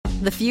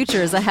The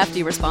future is a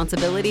hefty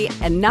responsibility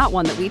and not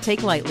one that we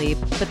take lightly,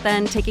 but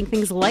then taking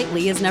things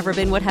lightly has never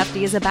been what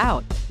Hefty is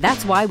about.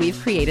 That's why we've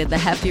created the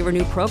Hefty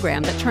Renew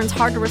program that turns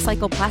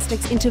hard-to-recycle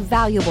plastics into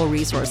valuable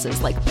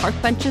resources like park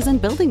benches and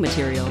building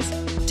materials.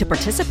 To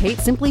participate,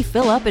 simply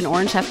fill up an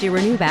orange Hefty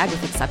Renew bag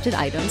with accepted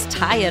items,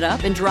 tie it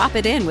up, and drop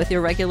it in with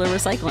your regular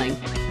recycling.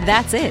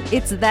 That's it.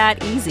 It's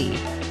that easy.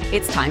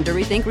 It's time to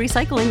rethink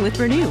recycling with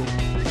Renew.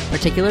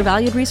 Particular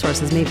valued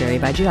resources may vary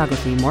by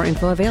geography. More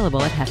info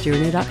available at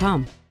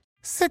heftyrenew.com.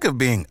 Sick of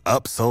being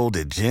upsold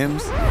at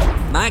gyms?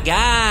 My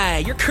guy,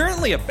 you're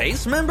currently a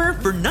base member?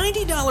 For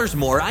 $90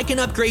 more, I can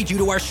upgrade you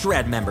to our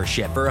Shred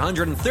membership. For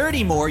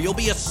 $130 more, you'll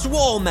be a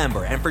Swole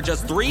member. And for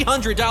just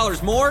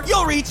 $300 more,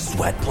 you'll reach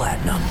Sweat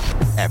Platinum.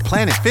 At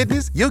Planet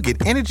Fitness, you'll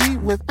get energy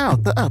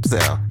without the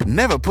upsell.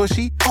 Never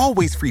pushy,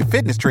 always free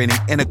fitness training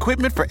and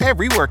equipment for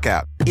every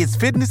workout. It's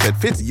fitness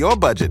that fits your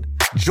budget.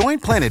 Join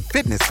Planet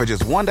Fitness for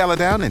just $1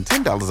 down and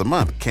 $10 a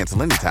month.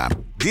 Cancel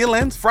anytime. Deal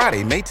ends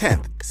Friday, May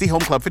 10th. See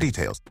Home Club for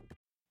details.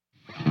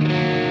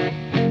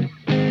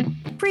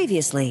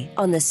 Previously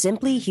on the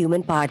Simply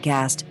Human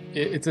podcast.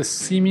 It's a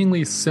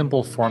seemingly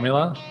simple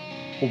formula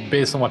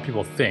based on what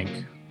people think,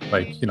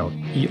 like,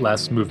 eat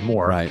less, move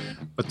more. Right.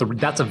 But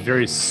that's a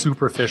very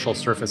superficial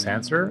surface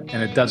answer,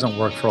 and it doesn't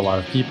work for a lot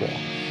of people.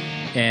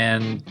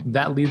 And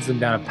that leads them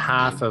down a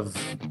path of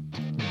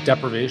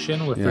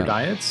deprivation with their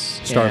diets.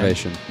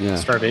 Starvation.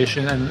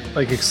 Starvation and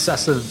like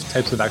excessive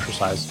types of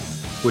exercise,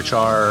 which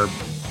are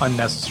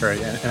unnecessary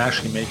and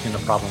actually making the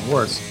problem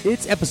worse.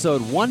 It's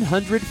episode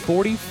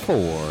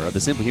 144 of the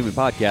Simply Human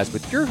podcast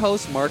with your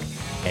hosts, Mark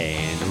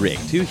and Rick.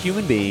 Two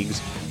human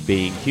beings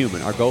being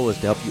human. Our goal is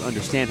to help you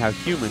understand how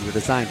humans are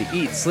designed to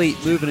eat, sleep,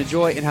 move, and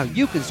enjoy, and how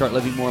you can start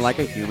living more like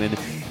a human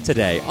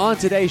today. On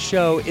today's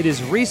show, it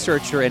is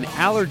researcher and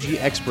allergy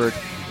expert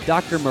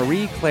Dr.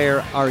 Marie-Claire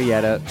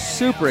Arrieta.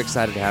 Super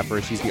excited to have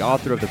her. She's the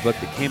author of the book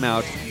that came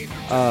out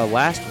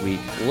last week,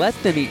 Let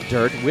Them Eat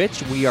Dirt,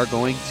 which we are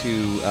going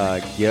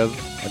to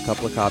give a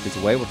couple of copies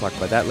away. We'll talk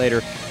about that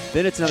later.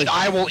 Then it's another.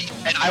 I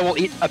will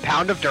eat a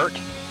pound of dirt.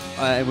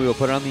 And we will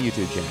put it on the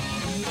YouTube channel.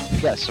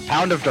 Yes, a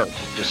pound of dirt,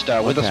 just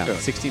with a spoon.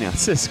 16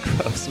 ounces,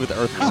 gross, with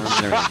earthworms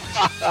and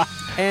everything.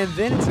 And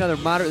then it's another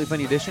moderately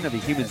funny edition of the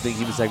Humans Being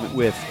Human segment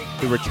with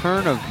the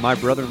return of my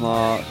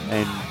brother-in-law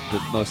and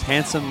the most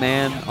handsome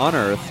man on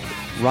earth,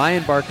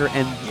 Ryan Barker,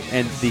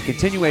 and the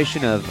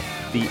continuation of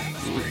the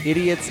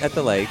idiots at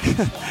the lake.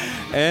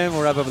 And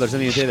we'll wrap up with our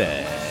something to say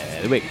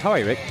that. Wait, how are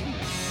you, Rick?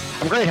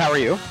 I'm great. How are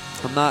you?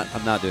 I'm not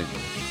doing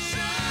good.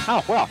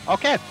 Oh, well,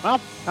 okay.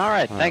 Well, all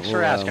right. Thanks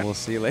for asking. We'll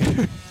see you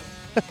later.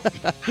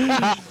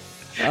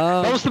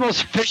 That was the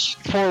most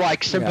fishing for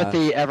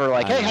sympathy ever.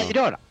 Like, hey, how you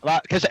doing?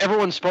 Because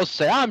everyone's supposed to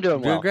say, I'm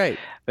doing well. Doing great.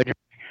 But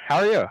how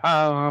are you?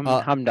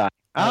 I'm dying.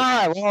 All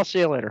right. Well, I'll see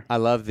you later. I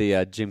love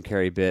the Jim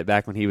Carrey bit.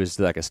 Back when he was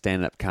like a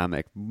stand-up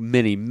comic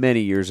many,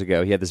 many years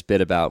ago, he had this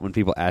bit about when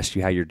people ask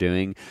you how you're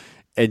doing.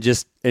 And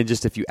just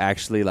if you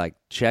actually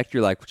check,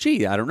 you're like,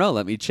 gee, I don't know,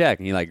 let me check.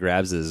 And he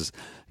grabs his,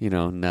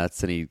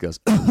 nuts and he goes,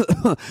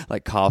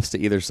 coughs to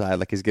either side,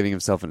 like he's giving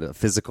himself a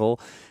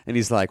physical. And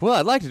he's like, well,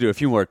 I'd like to do a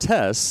few more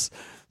tests.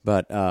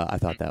 But I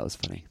thought that was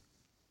funny.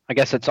 I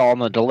guess it's all in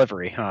the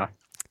delivery, huh?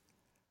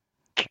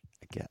 I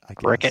guess.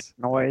 Cricket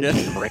noise.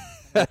 Yeah.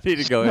 I need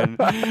to go in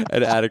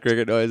and add a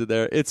cricket noise in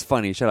there. It's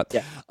funny. Shut up.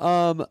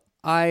 Yeah.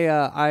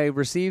 I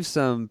received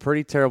some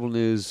pretty terrible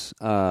news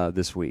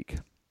this week.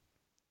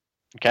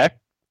 Okay.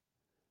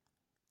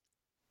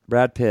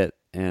 Brad Pitt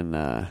and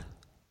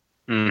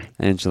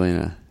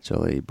Angelina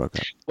Jolie broke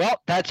up.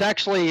 Well, that's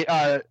actually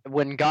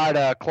when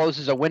God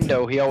closes a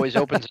window, he always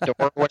opens a door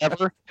or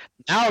whatever.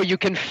 Now you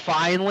can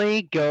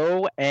finally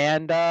go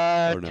and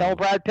tell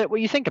Brad Pitt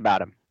what you think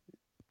about him.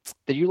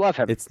 That you love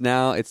him. It's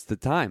the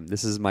time.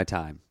 This is my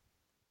time.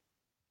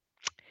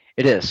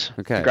 It is.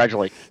 Okay.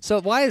 Congratulations.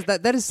 So why is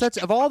that? That is such,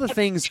 of all the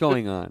things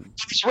going on.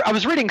 I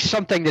was reading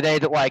something today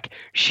that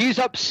she's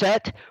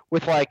upset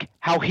with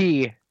how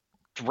he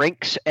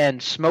drinks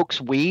and smokes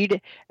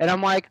weed, and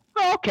I'm like,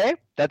 oh, okay,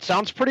 that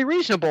sounds pretty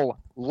reasonable.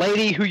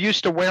 Lady who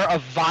used to wear a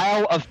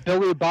vial of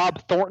Billy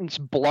Bob Thornton's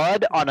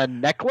blood on a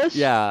necklace.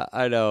 Yeah,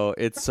 I know.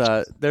 It's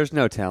there's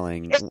no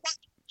telling.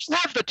 You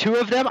have the two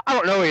of them. I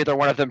don't know either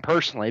one of them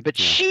personally, but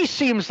she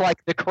seems like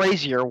the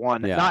crazier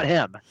one, not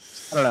him.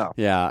 I don't know.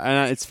 Yeah,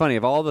 and it's funny,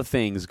 of all the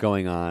things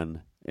going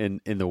on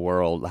in the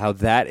world, how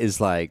that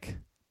is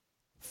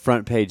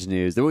front page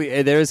news.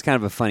 There is kind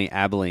of a funny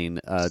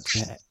Abilene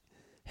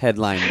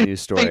headline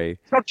news story.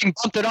 Something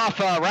bumped it off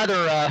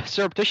rather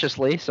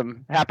surreptitiously,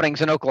 some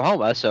happenings in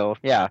Oklahoma, so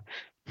yeah.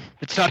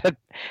 It's not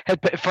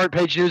front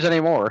page news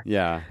anymore.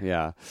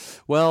 Yeah.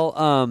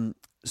 Well,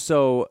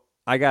 so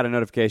I got a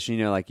notification,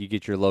 you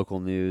get your local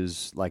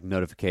news,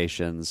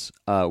 notifications.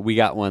 We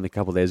got one a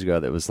couple days ago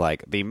that was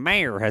the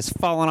mayor has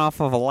fallen off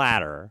of a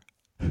ladder.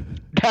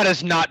 That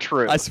is not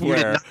true. I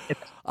swear.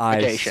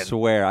 I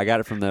swear. I got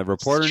it from the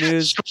Reporter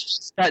News.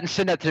 And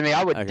send that to me.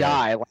 I would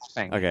die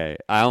laughing. Okay.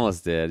 I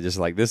almost did. Just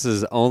this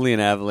is only in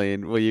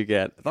Abilene will you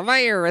get, the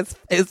mayor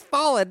is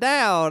falling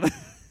down.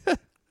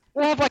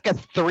 we'll have like a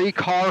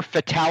 3-car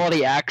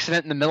fatality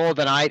accident in the middle of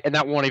the night, and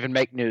that won't even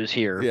make news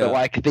here. Yeah. But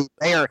like the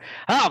mayor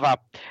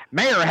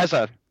has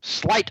a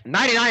slight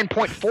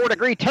 99.4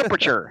 degree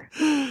temperature.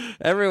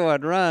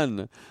 Everyone,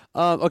 run!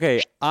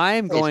 Okay,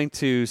 I'm going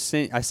to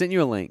send. I sent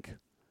you a link,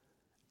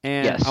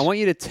 and Yes. I want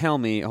you to tell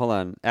me. Hold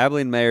on,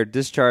 Abilene mayor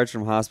discharged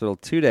from hospital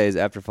 2 days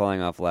after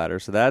falling off ladder.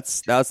 So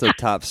that's the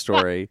top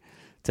story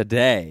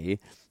today.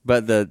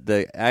 But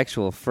the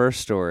actual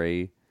first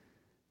story.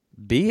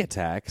 Bee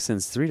attack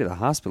sends 3 to the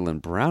hospital in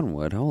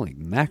Brownwood. Holy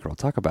mackerel!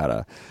 Talk about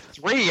a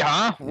 3,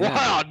 huh? Yeah.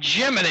 Wow,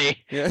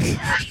 Jiminy!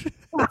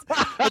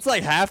 That's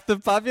like half the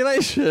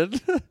population.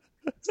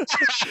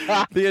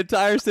 The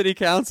entire city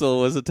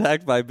council was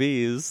attacked by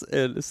bees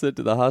and sent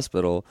to the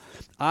hospital.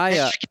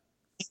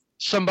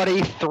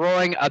 Somebody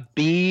throwing a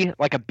bee,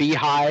 like a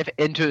beehive,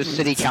 into a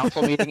city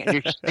council meeting, and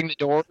you're shutting the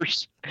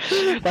doors,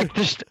 like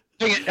just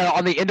putting it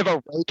on the end of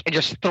a rake and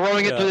just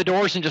throwing it through the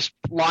doors and just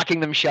locking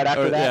them shut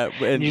after that.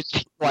 Yeah, and you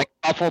just like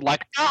muffled,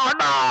 like oh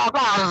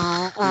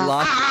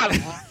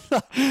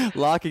no,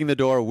 locking the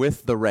door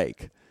with the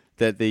rake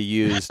that they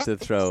used to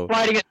throw.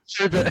 sliding it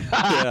through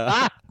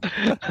the.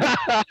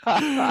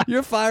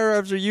 Your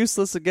firearms are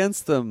useless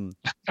against them.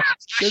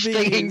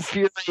 Stinging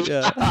fury.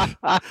 Yeah.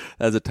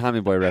 That's a Tommy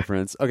Boy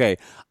reference. Okay,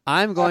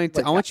 I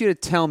want you to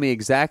tell me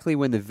exactly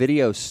when the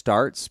video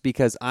starts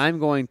because I'm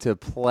going to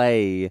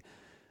try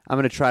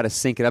to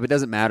sync it up. It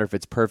doesn't matter if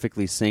it's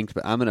perfectly synced,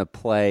 but I'm going to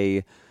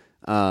play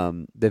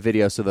the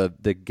video so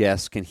the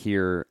guests can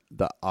hear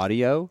the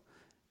audio.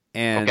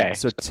 And Okay.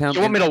 so tell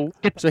You want me to?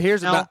 So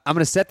here's No. I'm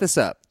going to set this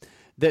up.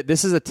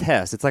 This is a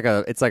test. It's like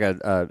an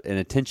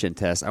attention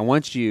test.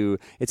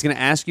 It's going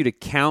to ask you to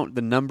count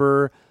the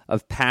number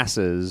of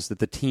passes that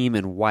the team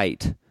in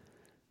white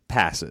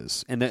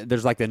passes, and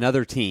there's like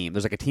another team.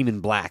 There's like a team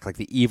in black, like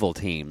the evil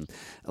team,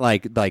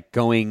 like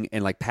going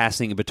and like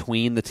passing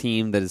between the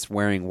team that is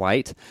wearing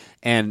white,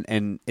 and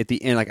at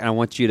the end, like I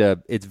want you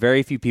to. It's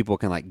very few people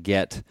can like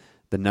get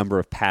the number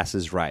of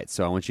passes right,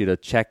 so I want you to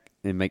check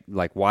and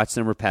watch the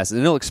number of passes,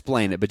 and it'll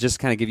explain it, but just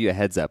kind of give you a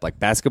heads up. Like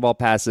basketball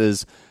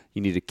passes,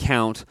 you need to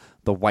count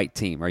the white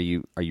team. Are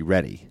you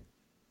ready?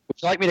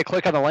 Would you like me to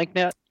click on the link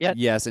yet?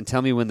 Yes, and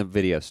tell me when the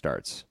video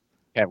starts.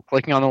 Okay, I'm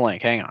clicking on the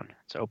link. Hang on.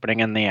 It's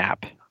opening in the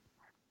app.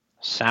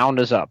 Sound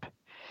is up.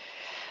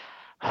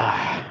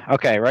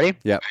 Okay, ready?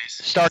 Yep.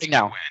 Starting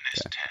now.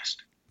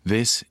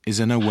 This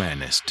is an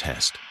awareness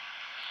test.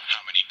 How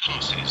many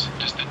passes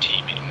does the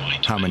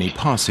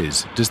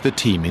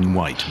team in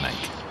white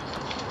make?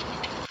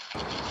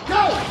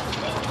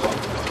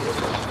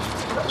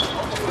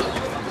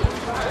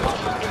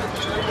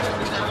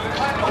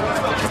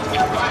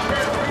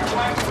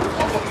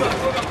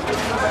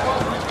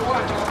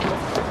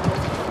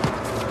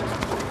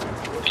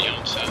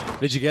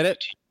 Did you get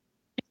it?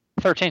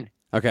 13.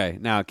 Okay,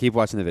 now keep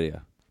watching the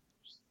video.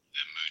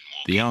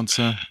 The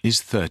answer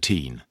is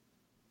 13.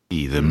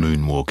 The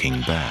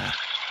moonwalking bear.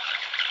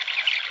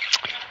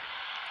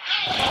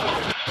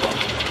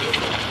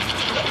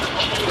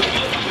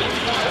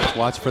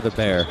 Watch for the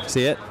bear.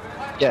 See it?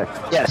 Yeah.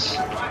 Yes.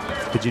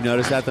 Did you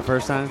notice that the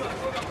first time?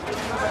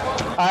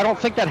 I don't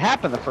think that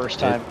happened the first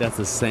time. That's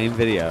the same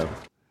video.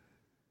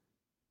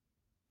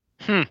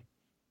 Isn't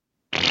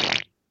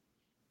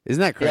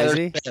that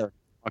crazy? Yeah, there's a bear.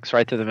 Walks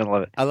right through the middle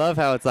of it. I love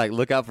how it's like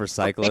look out for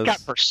cyclists. Look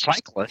out for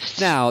cyclists.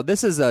 Now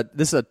this is a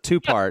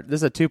two-part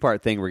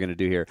thing we're going to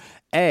do here.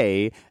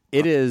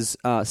 It is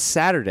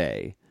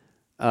Saturday.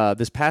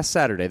 This past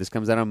Saturday, this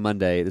comes out on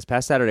Monday. This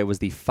past Saturday was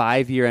the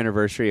 5-year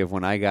anniversary of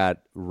when I got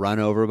run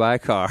over by a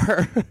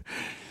car.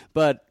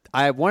 But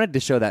I wanted to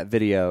show that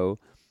video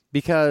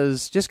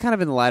because just kind of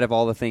in the light of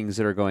all the things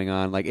that are going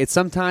on, like it's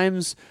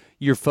sometimes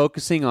you're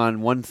focusing on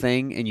one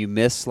thing and you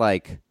miss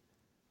you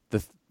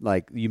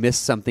miss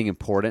something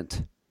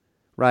important.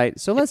 Right,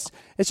 so it's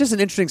just an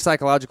interesting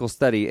psychological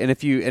study,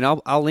 and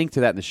I'll link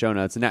to that in the show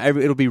notes. And now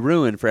it'll be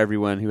ruined for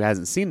everyone who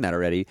hasn't seen that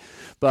already.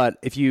 But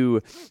if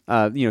you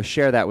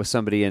share that with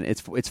somebody, and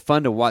it's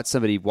fun to watch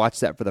somebody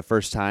watch that for the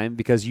first time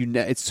because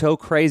it's so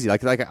crazy.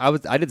 Like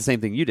I did the same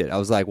thing you did. I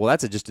was like, well,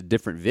 that's just a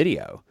different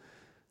video.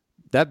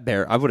 That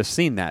bear, I would have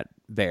seen that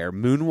bear,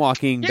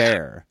 moonwalking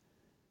bear,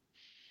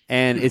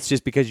 and it's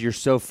just because you're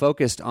so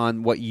focused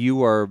on what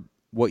you're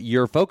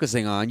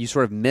focusing on, you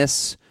sort of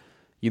miss.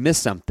 You miss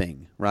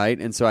something, right?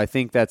 And so I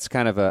think that's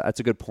kind of that's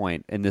a good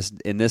point in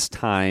this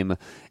time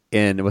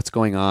in what's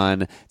going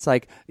on. It's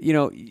like, you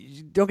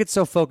don't get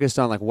so focused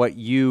on like what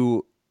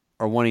you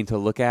are wanting to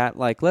look at.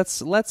 Like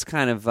let's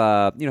kind of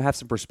have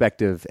some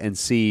perspective and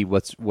see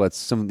what's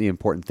some of the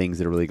important things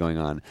that are really going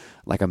on,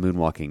 like a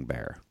moonwalking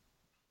bear.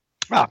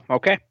 Oh,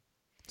 okay.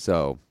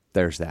 So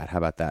there's that. How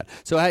about that?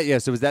 So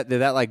so did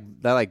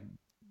that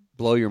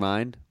blow your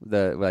mind?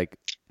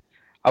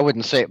 I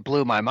wouldn't say it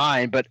blew my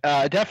mind, but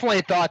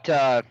definitely thought.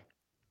 I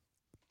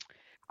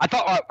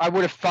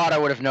would have thought I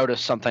would have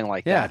noticed something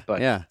like that. But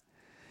yeah,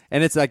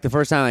 and it's like the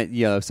first time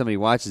if somebody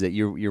watches it,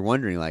 you're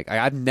wondering like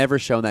I've never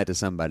shown that to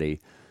somebody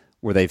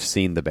where they've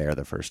seen the bear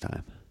the first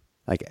time.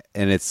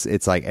 And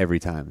it's like every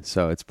time,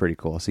 so it's pretty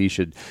cool. So you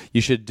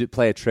should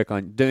play a trick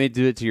on do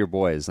it to your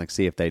boys, like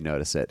see if they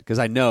notice it, because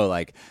I know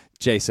like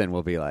Jason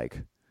will be like,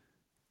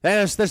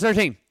 hey, there's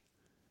 13.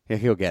 Yeah,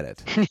 he'll get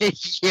it.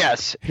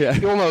 Yes, yeah.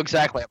 He'll know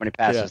exactly how many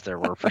passes there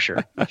were for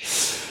sure.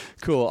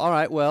 Cool. All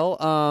right. Well,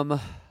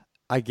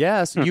 I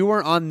guess you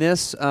weren't on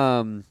this.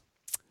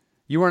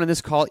 You weren't on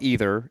this call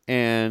either,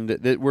 and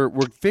we're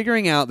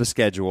figuring out the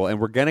schedule, and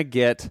we're gonna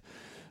get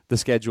the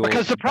schedule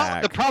because the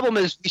back. problem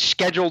is we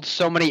scheduled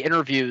so many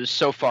interviews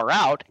so far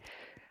out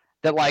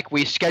that like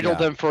we scheduled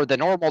them for the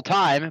normal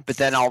time, but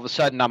then all of a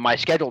sudden my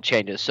schedule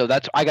changes. So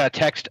I got a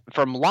text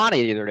from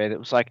Lonnie the other day that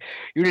was like,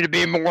 "You need to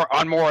be more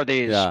of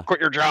these. Yeah. Quit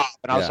your job."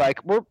 And I was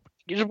like, "We're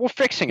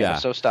fixing it."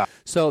 So stop.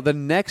 So the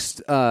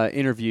next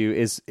interview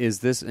is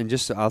this, and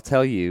just I'll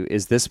tell you,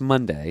 is this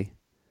Monday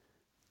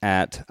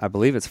at I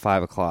believe it's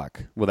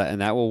 5:00. Well,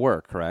 that will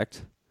work,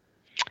 correct?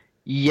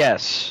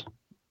 Yes.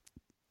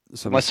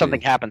 So unless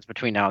something happens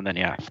between now and then,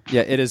 yeah.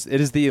 Yeah, it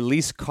is the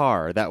Elise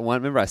Carr. That one,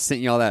 remember I sent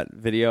you all that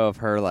video of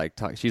her like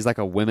she's like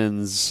a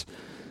women's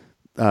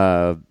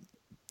not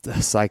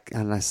a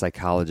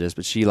psychologist,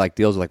 but she like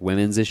deals with like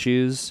women's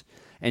issues.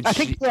 And I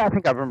think I remember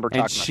talking about that.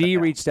 And she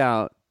reached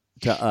out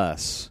to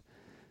us.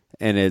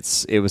 And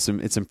it's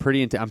some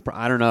pretty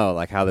I don't know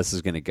like how this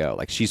is going to go.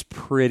 Like she's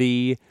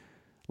pretty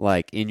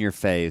like in your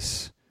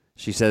face.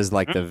 She says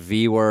like the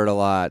V word a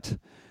lot.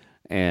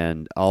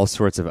 And all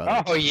sorts of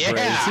other. Oh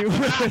yeah!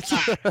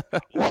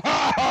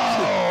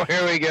 Whoa!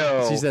 Here we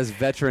go. She says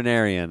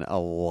veterinarian a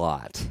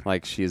lot.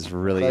 Like she's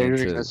really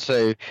into. Let's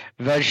say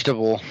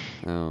vegetable.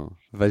 Oh,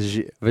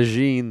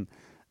 vagine.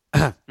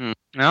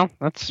 No,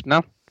 that's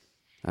no.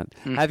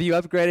 Have you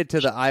upgraded to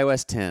the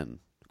iOS 10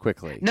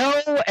 quickly? No,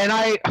 and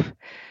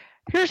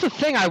here's the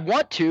thing: I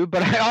want to,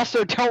 but I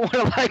also don't want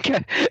to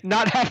like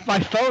not have my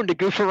phone to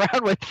goof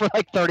around with for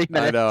like 30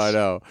 minutes. I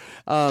know.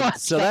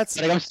 So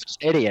that's I'm such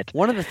an idiot.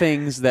 One of the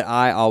things that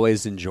I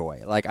always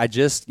enjoy. Like I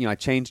just I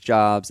changed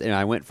jobs and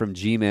I went from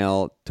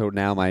Gmail to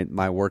now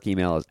my work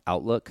email is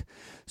Outlook.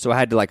 So I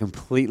had to like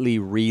completely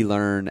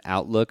relearn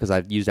Outlook because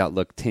I've used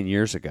Outlook 10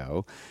 years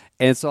ago,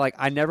 and so like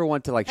I never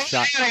want to like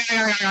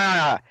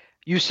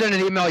You send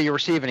an email, you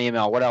receive an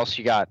email. What else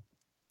you got?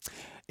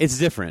 It's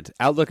different.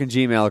 Outlook and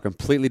Gmail are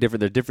completely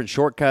different. There's different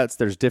shortcuts.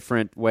 There's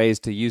different ways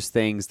to use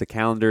things. The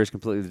calendar is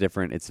completely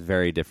different. It's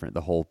very different.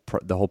 The whole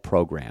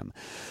program.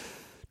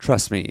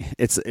 Trust me,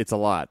 it's a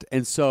lot.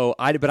 And so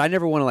but I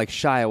never want to like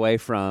shy away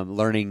from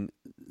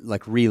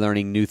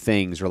relearning new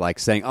things or like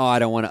saying, oh, I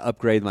don't want to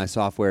upgrade my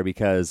software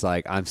because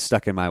like I'm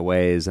stuck in my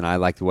ways and I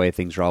like the way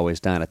things are always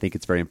done. I think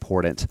it's very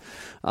important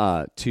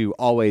to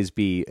always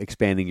be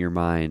expanding your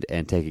mind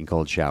and taking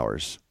cold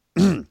showers.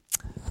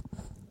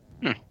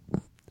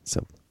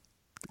 So.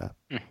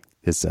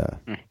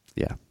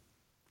 Yeah.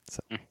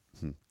 So,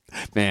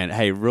 man,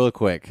 hey, real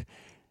quick.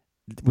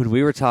 When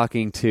we were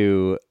talking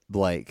to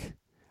Blake,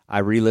 I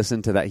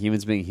re-listened to that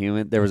Humans Being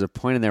Human. There was a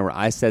point in there where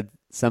I said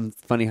some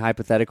funny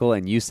hypothetical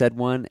and you said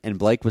one, and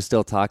Blake was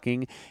still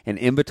talking. And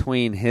in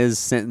between his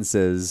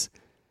sentences,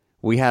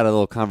 we had a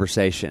little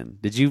conversation.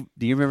 Do you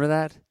remember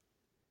that?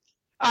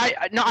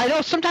 I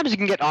know sometimes it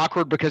can get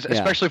awkward because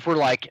especially if we're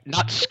like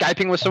not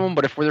Skyping with someone,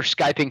 but if we're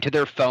Skyping to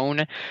their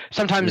phone,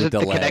 sometimes the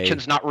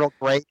connection's not real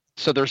great,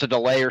 so there's a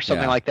delay or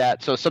something like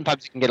that. So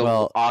sometimes it can get a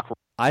little awkward.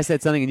 I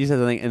said something and you said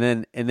something,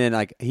 and then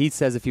like he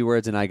says a few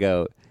words and I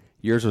go,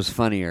 yours was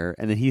funnier,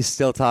 and then he's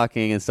still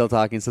talking and still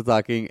talking and still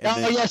talking.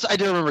 And yes, I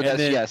do remember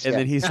this. Yes, and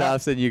then he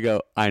stops and you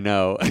go, I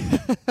know.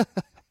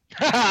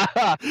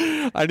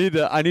 I need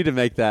to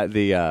make that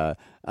the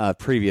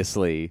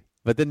previously.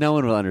 But then no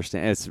one will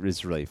understand.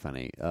 It's really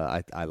funny.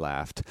 I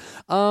laughed.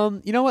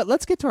 You know what?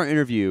 Let's get to our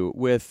interview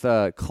with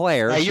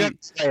Claire. You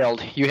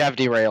have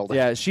derailed.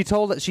 Yeah, she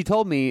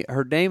told me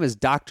her name is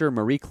Dr.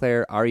 Marie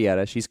Claire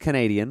Arrieta. She's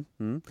Canadian.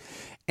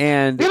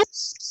 And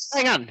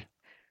hang on.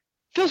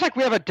 Feels like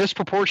we have a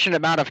disproportionate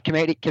amount of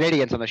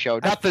Canadians on the show.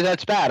 Not that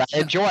that's bad.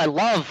 I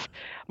love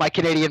my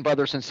Canadian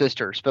brothers and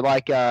sisters, but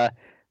like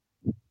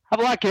I have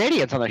a lot of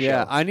Canadians on the show.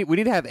 Yeah, we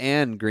need to have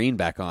Anne Green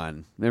back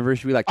on. Remember,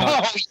 she like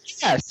oh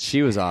yes,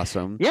 she was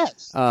awesome.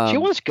 Yes, she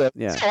was good.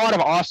 Yeah, there's a lot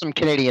of awesome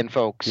Canadian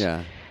folks.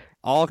 Yeah,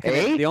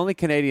 the only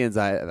Canadians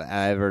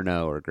I ever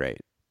know are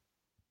great.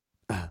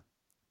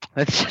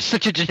 That's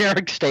such a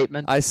generic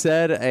statement. I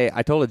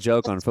told a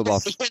joke on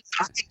football.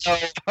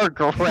 Are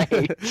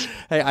great.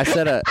 Hey,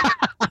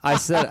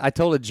 I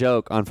told a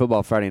joke on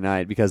Football Friday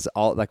night because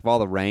all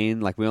the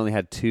rain, like we only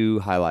had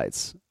 2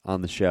 highlights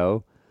on the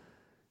show.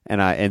 And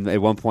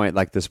at one point,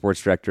 like the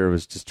sports director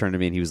was just turned to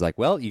me and he was like,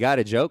 "Well, you got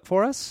a joke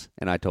for us?"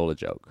 And I told a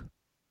joke.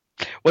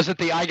 Was it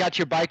the "I got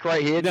your bike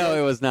right here"? No,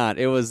 it was not.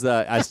 It was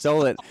I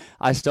stole it.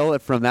 I stole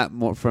it from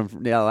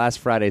last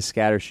Friday's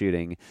scatter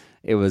shooting.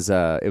 It was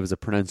a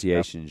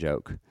pronunciation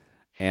joke,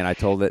 and I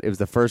told it. It was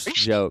the first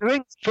joke.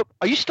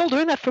 Are you still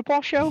doing that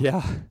football show?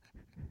 Yeah.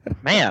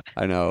 Man,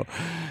 I know,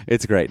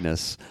 it's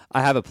greatness.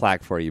 I have a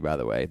plaque for you, by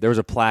the way. There was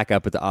a plaque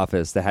up at the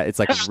office that it's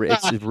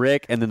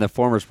Rick, and then the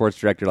former sports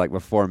director, like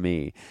before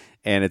me,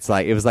 And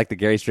it was like the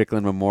Gary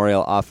Strickland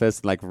Memorial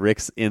Office, like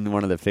Rick's in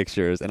one of the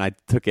pictures, and I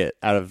took it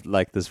out of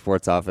like the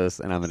sports office,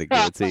 and I'm going to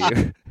give it to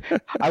you.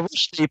 I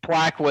wish the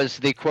plaque was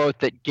the quote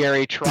that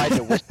Gary tried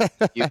to whisper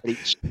to you, but he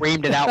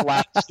screamed it out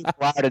loud, super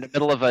loud in the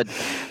middle of a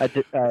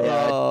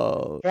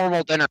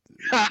formal dinner.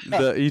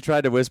 He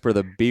tried to whisper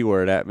the B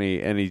word at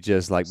me, and he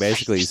just like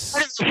basically.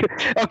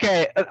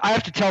 Okay, I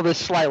have to tell this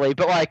slightly,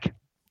 but like.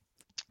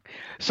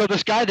 So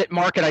this guy that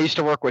Mark and I used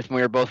to work with when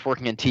we were both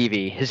working in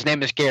TV, his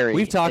name is Gary.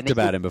 We've talked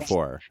about him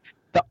before.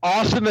 The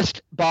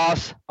awesomest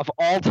boss of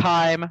all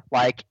time.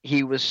 Like,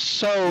 he was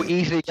so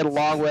easy to get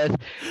along with,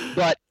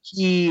 but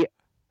he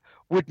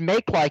would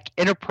make like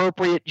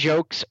inappropriate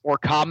jokes or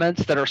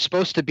comments that are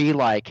supposed to be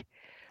like,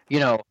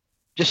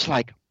 just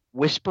like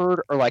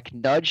whispered or like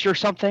nudged or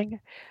something.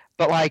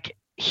 But like,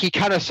 he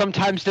kind of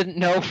sometimes didn't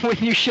know when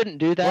you shouldn't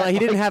do that. Well, he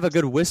didn't have a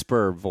good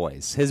whisper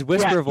voice. His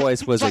whisper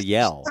voice was a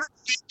yell.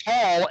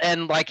 Tall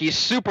and like he's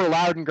super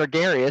loud and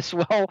gregarious.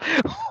 Well,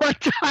 one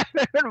time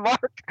him and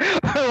Mark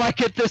are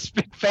like at this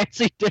big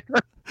fancy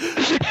dinner,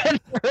 and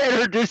they're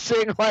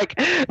introducing like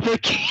the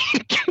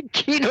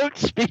keynote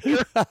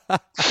speaker.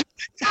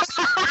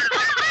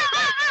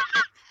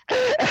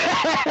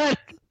 And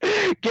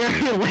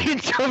Gary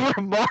leans over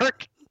to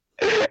Mark.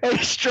 And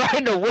he's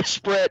trying to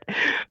whisper it,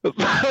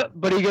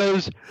 but he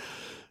goes,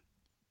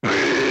 like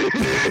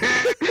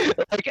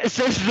it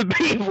says the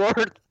B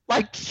word,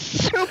 like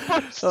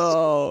super.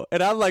 Oh,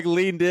 and I'm like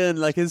leaned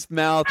in, like his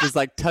mouth is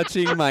like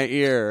touching my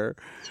ear,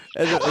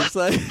 and it was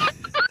like, and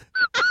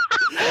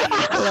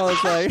I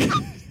was like,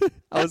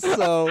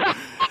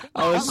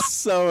 I was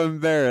so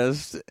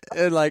embarrassed,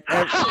 and like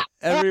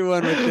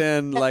everyone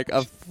within like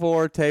a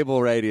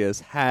 4-table radius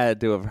had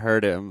to have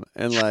heard him,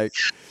 and like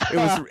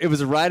it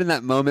was right in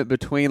that moment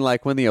between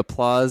like when the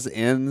applause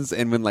ends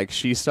and when like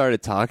she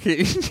started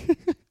talking.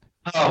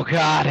 Oh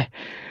God,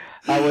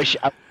 I wish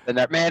I was in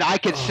there. Man, I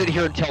could sit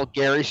here and tell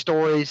Gary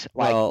stories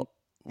like all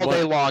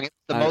day long. It's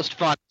the most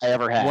fun I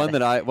ever had.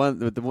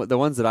 The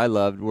ones that I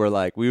loved were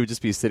like we would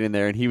just be sitting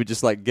there and he would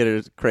just like get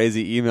a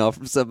crazy email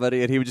from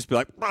somebody and he would just be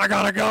like, I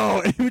gotta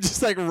go, and he would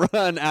just like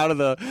run out of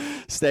the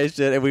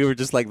station, and we were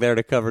just like there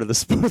to cover the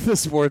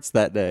sports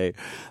that day.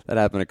 That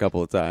happened a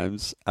couple of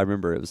times. I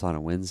remember it was on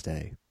a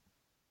Wednesday.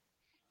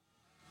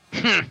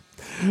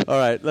 All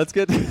right, let's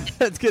get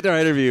to our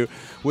interview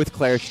with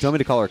Claire. She told me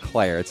to call her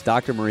Claire. It's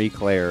Dr. Marie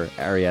Claire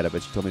Arrieta,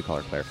 but she told me to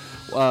call her Claire.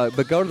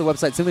 But go to the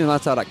website,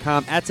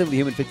 simplyhumanlifestyle.com, at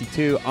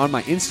simplyhuman52. On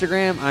my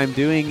Instagram, I'm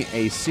doing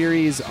a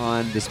series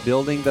on this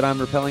building that I'm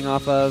rappelling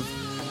off of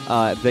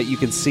that you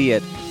can see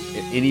at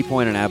any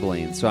point in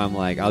Abilene. So I'm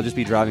like, I'll just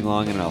be driving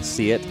along and I'll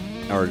see it,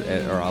 or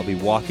I'll be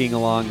walking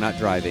along, not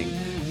driving,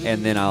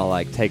 and then I'll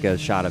like take a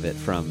shot of it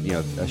from,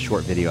 a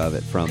short video of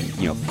it from,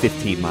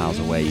 15 miles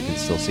away. You can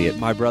still see it.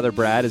 My brother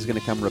Brad is going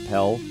to come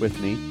rappel with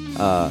me.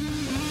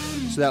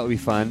 So that would be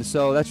fun.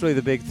 So that's really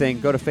the big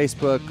thing. Go to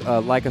Facebook,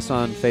 like us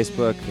on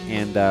Facebook,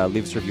 and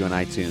leave us a review on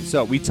iTunes.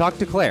 So we talked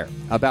to Claire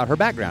about her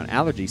background,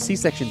 allergies,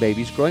 C-section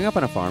babies, growing up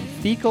on a farm,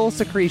 fecal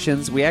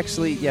secretions. We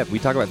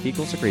talk about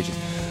fecal secretions.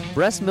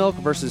 Breast milk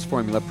versus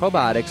formula,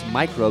 probiotics,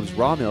 microbes,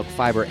 raw milk,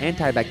 fiber,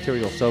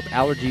 antibacterial soap,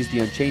 allergies, the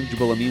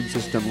unchangeable immune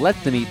system, let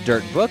them eat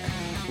dirt book,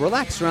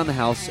 relax around the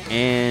house,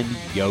 and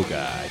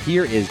yoga.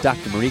 Here is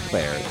Dr. Marie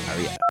Claire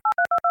Arrieta.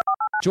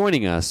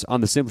 Joining us on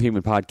the Simply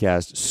Human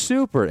podcast,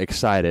 super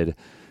excited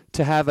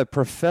to have a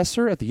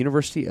professor at the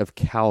University of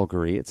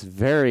Calgary. It's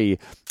very,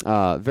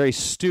 very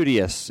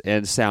studious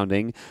and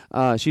sounding.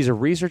 She's a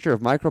researcher of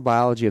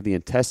microbiology of the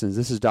intestines.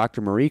 This is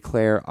Dr. Marie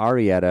Claire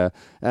Arrieta.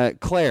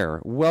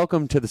 Claire,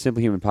 welcome to the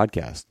Simply Human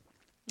podcast.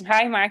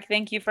 Hi, Mark.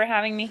 Thank you for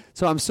having me.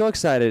 So I'm so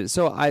excited.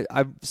 So I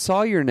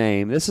saw your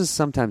name. This is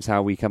sometimes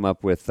how we come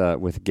up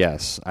with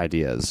guest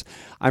ideas.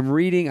 I'm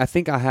reading. I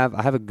think I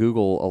have a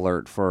Google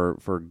alert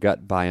for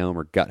gut biome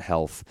or gut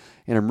health,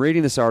 and I'm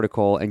reading this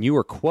article. And you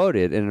were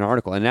quoted in an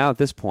article. And now at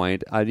this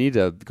point, I need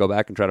to go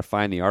back and try to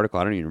find the article.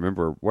 I don't even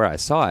remember where I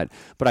saw it,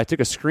 but I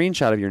took a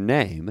screenshot of your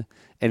name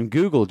and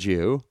Googled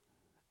you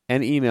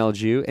and emailed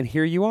you, and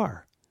here you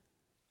are.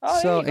 Oh,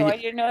 there you go. I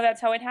didn't know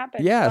that's how it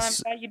happened. Yes.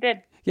 So I'm glad you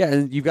did. Yeah,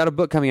 and you've got a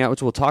book coming out,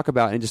 which we'll talk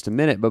about in just a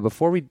minute. But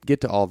before we get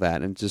to all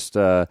that, and just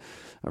I'm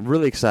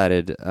really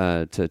excited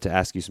to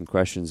ask you some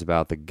questions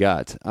about the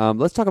gut.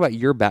 Let's talk about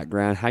your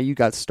background, how you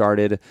got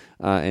started,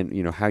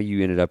 and how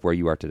you ended up where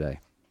you are today.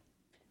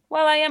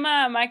 Well, I am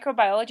a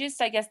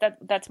microbiologist. I guess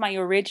that's my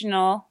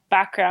original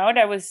background.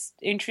 I was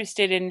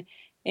interested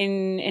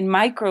in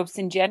microbes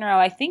in general.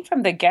 I think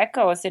from the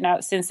get-go,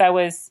 since I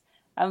was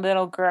a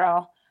little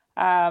girl.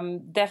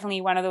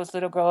 Definitely one of those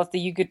little girls that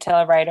you could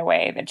tell right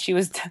away that she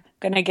was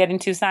going to get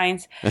into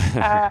science.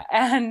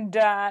 And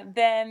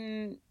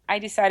then I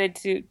decided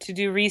to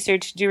do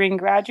research during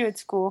graduate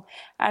school.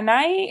 And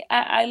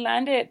I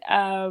landed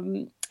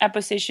a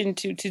position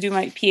to do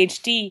my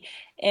PhD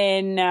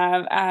in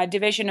a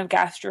division of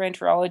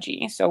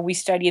gastroenterology. So we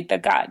studied the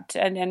gut,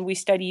 and then we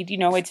studied,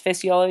 its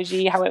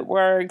physiology, how it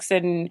works,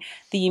 and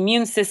the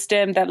immune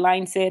system that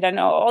lines it, and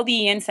all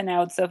the ins and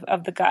outs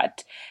of the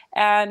gut.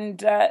 And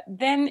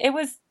then it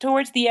was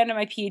towards the end of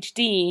my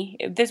PhD,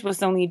 this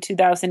was only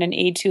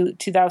 2008 to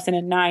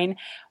 2009,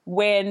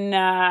 when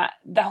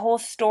the whole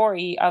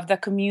story of the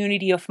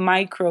community of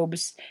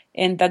microbes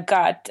in the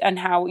gut and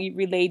how it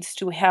relates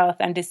to health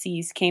and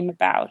disease came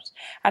about.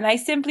 And I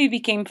simply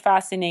became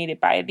fascinated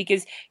by it,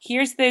 because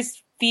here's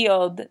this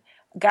field,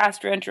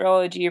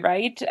 gastroenterology,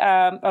 right,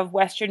 of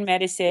Western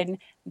medicine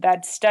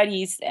that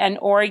studies an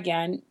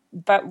organ,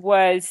 but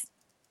was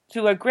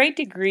to a great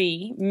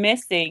degree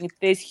missing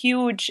this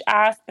huge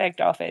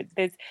aspect of it,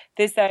 this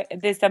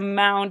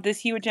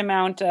huge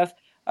amount of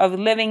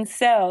living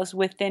cells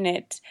within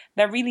it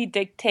that really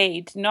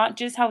dictate not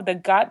just how the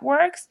gut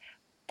works,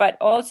 but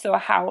also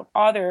how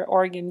other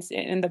organs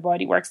in the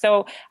body work.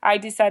 So I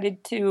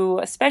decided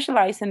to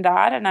specialize in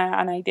that, and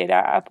I did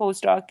a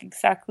postdoc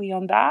exactly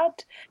on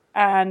that.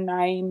 And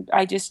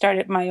I just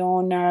started my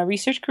own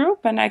research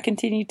group, and I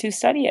continue to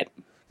study it.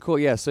 Cool.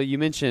 Yeah. So you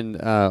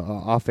mentioned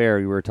off air,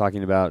 you were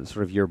talking about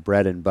sort of your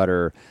bread and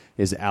butter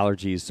is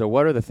allergies. So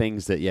what are the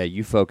things that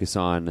you focus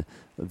on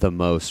the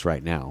most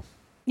right now?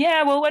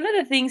 Yeah. Well, one of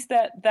the things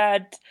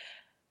that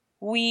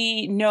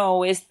we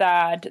know is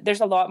that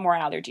there's a lot more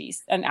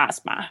allergies and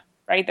asthma,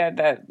 right?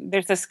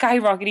 There's a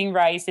skyrocketing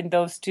rise in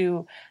those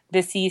two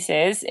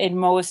diseases in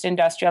most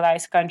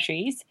industrialized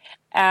countries.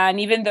 And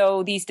even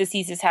though these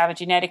diseases have a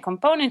genetic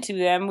component to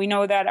them, we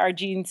know that our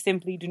genes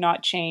simply do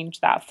not change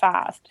that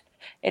fast.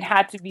 It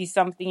had to be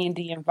something in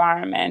the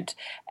environment.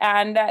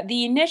 And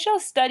the initial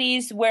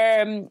studies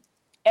were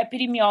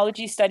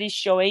epidemiology studies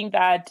showing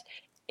that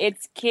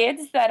it's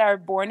kids that are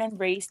born and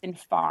raised in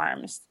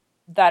farms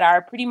that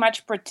are pretty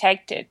much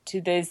protected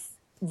to this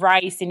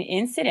rise in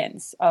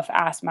incidence of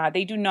asthma.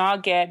 They do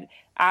not get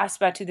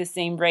asthma to the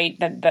same rate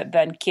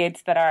than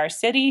kids that are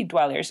city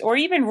dwellers or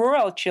even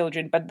rural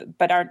children,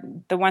 but are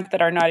the ones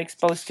that are not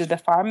exposed to the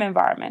farm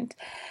environment.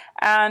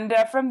 And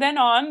from then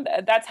on,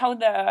 that's how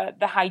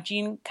the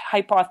hygiene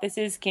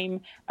hypothesis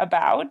came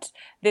about,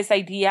 this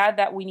idea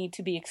that we need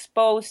to be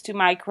exposed to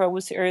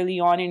microbes early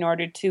on in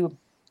order to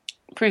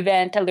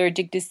prevent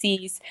allergic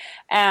disease.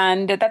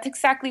 And that's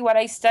exactly what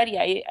I study.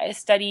 I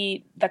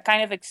study the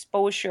kind of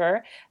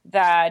exposure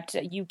that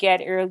you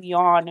get early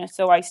on.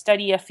 So I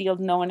study a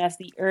field known as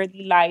the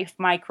early life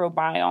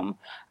microbiome,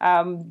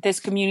 this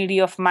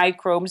community of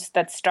microbes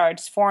that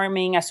starts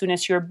forming as soon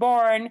as you're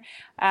born.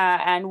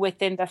 And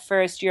within the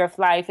first year of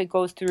life, it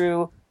goes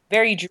through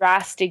very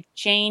drastic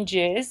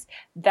changes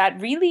that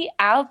really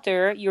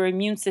alter your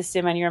immune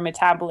system and your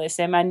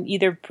metabolism and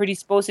either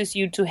predisposes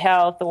you to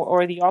health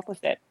or the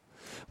opposite.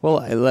 Well,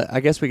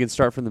 I guess we can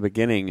start from the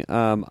beginning.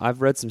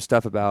 I've read some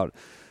stuff about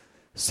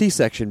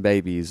C-section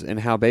babies and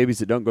how babies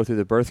that don't go through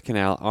the birth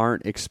canal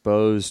aren't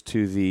exposed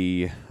to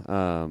the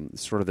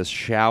sort of this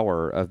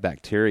shower of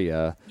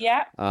bacteria.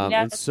 Yeah.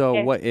 And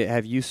so, what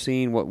have you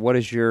seen? What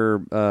is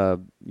your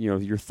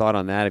your thought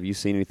on that? Have you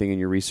seen anything in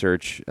your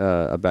research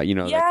about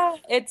Yeah,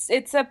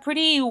 it's a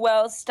pretty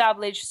well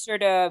established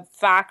sort of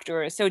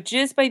factor. So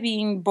just by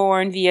being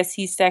born via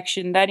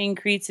C-section, that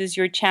increases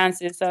your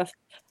chances of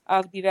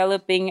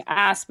developing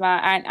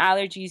asthma and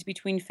allergies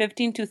between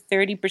 15 to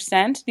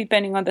 30%,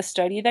 depending on the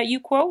study that you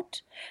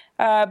quote.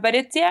 But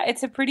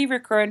it's a pretty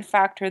recurrent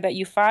factor that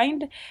you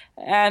find.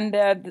 And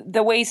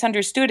the way it's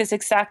understood is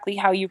exactly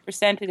how you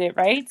presented it,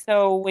 right?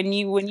 So when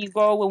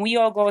we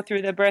all go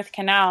through the birth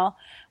canal,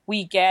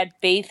 we get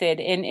bathed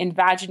in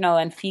vaginal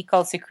and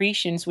fecal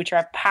secretions, which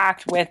are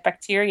packed with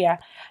bacteria.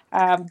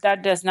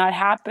 That does not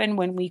happen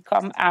when we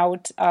come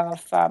out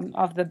of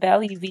the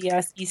belly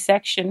via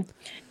C-section.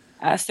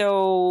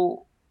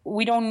 So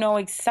we don't know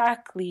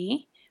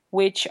exactly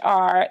which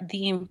are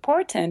the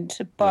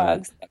important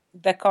bugs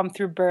that come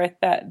through birth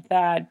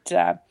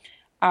that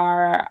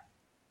are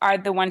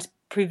the ones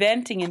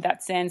preventing, in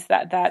that sense,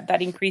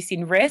 that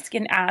increasing risk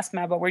in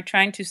asthma. But we're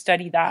trying to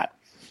study that.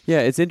 Yeah,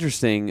 it's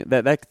interesting.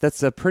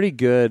 That's a pretty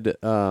good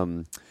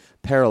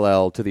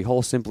parallel to the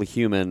whole Simply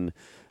Human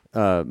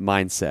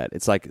mindset.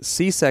 It's like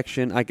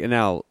C-section.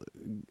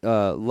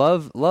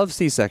 Love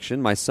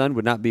C-section. My son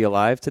would not be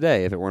alive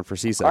today if it weren't for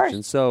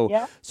C-section. So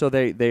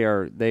they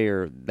are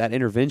that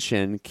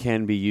intervention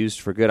can be used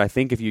for good. I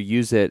think if you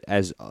use it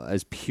as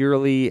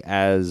purely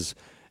as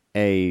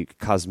a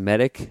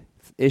cosmetic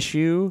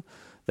issue,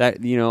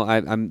 that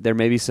there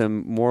may be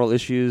some moral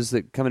issues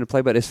that come into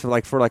play. But it's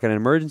for like an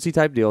emergency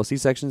type deal.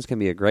 C-sections can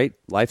be a great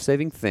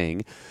life-saving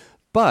thing,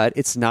 but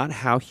it's not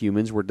how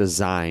humans were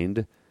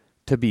designed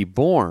to be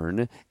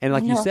born. And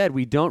like you said,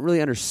 we don't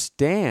really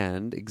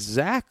understand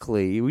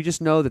exactly. We just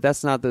know that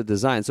that's not the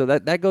design. So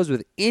that goes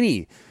with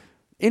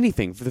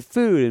anything for the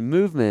food and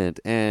movement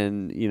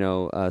and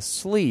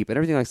sleep and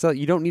everything like that.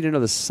 You don't need to know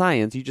the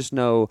science. You just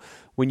know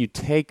when you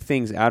take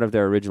things out of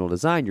their original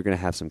design, you're going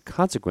to have some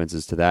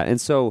consequences to that. And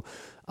so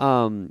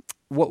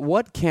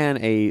what can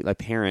a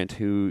parent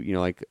who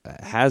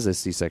has a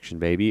C-section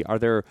baby,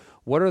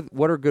 what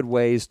are good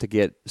ways to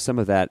get some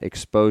of that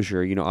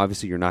exposure?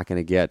 Obviously you're not going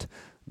to get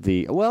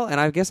and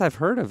I guess I've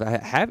heard of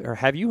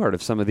have you heard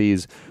of some of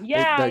these?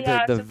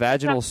 Yeah, the so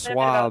vaginal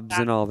swabs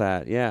and all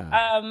that.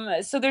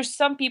 Yeah. So there's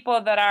some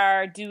people that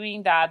are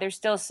doing that. There's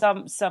still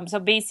some. So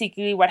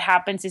basically, what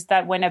happens is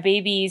that when a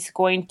baby is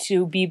going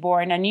to be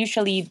born, and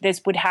usually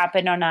this would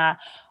happen on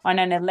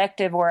an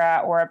elective or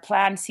a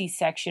planned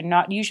C-section,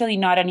 not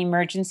an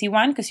emergency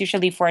one, because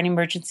usually for an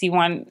emergency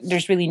one,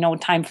 there's really no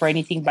time for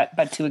anything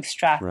but to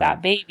extract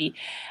that baby.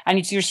 And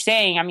it's, you're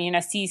saying, I mean,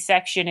 a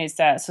C-section is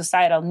a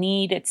societal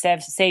need. It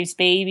saves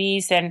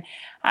babies, and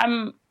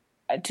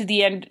to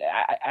the end,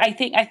 I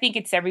think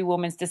it's every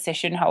woman's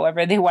decision,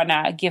 however they want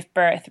to give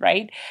birth,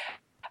 right?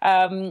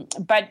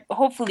 But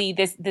hopefully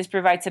this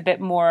provides a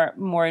bit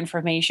more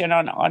information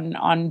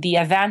on the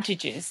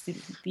advantages,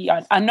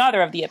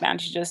 another of the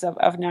advantages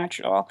of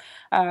natural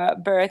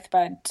birth.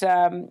 But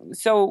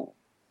so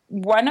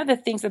one of the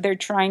things that they're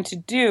trying to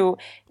do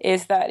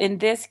is that in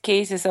this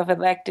cases of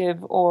elective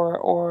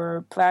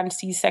or planned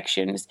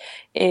C-sections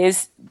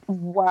is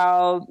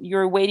while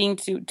you're waiting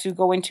to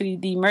go into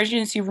the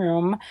emergency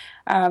room,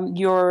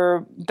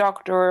 your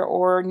doctor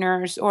or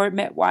nurse or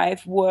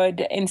midwife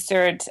would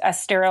insert a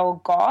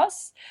sterile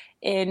gauze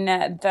in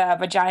the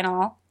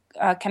vaginal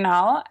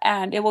canal,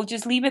 and it will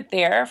just leave it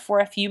there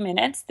for a few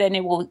minutes. Then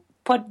it will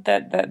put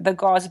the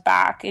gauze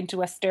back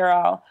into a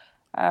sterile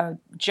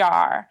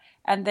jar.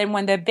 And then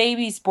when the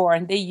baby's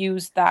born, they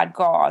use that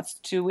gauze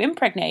to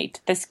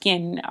impregnate the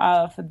skin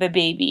of the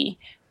baby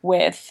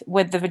with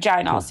the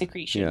vaginal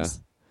secretions.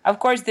 Yeah. Of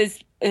course,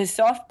 this is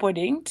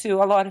off-putting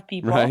to a lot of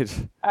people,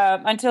 right?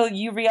 Until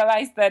you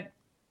realize that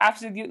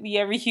absolutely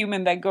every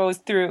human that goes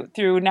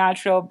through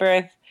natural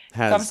birth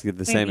has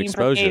the same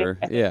exposure.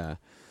 Yeah.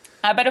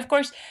 But of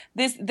course,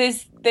 this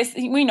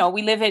we know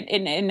we live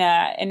in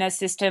a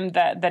system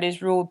that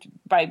is ruled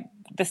by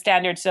the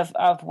standards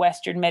of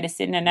Western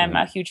medicine, and I'm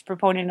a huge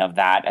proponent of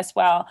that as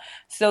well.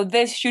 So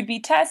this should be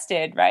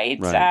tested,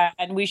 right?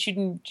 And we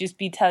shouldn't just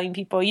be telling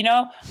people, you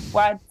know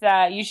what,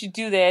 you should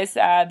do this.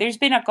 There's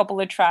been a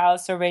couple of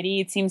trials already.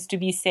 It seems to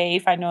be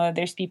safe. I know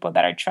there's people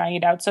that are trying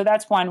it out. So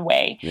that's one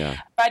way. Yeah.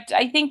 But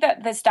I think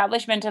that the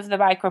establishment of the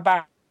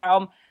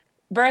microbiome,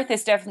 birth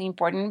is definitely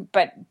important,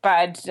 but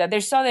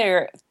there's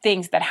other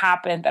things that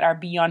happen that are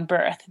beyond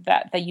birth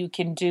that you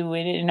can do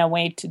in a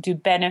way to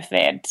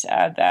benefit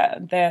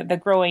the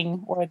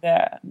growing or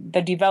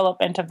the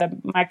development of the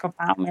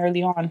microbiome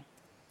early on.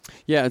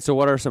 Yeah, and so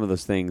what are some of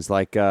those things?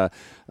 Like, do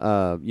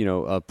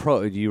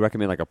you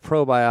recommend like a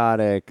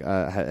probiotic,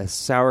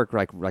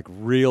 like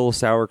real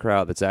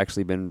sauerkraut that's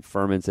actually been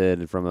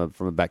fermented from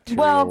a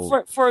bacterial?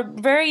 Well, for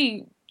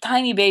very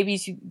tiny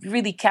babies, you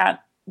really can't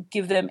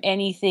give them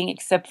anything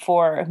except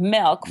for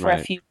milk for a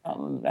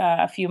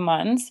few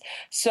months.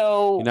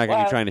 So you're not going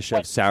to be trying to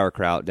shove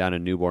sauerkraut down a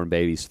newborn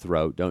baby's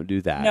throat. Don't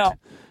do that.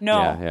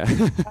 No.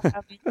 Yeah.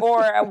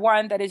 Or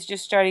one that is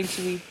just starting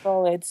to eat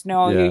solids.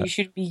 You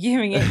shouldn't be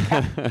giving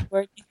it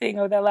or anything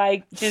of the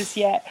like just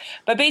yet.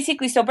 But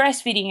basically, so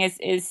breastfeeding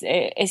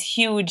is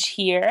huge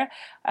here.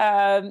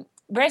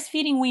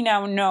 Breastfeeding, we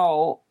now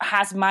know,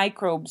 has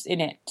microbes in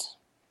it,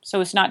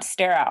 so it's not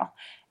sterile.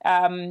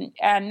 And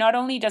not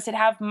only does it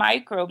have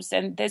microbes,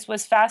 and this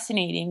was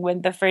fascinating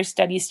when the first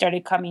studies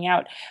started coming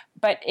out,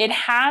 but it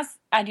has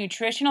a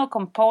nutritional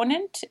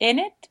component in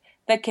it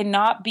that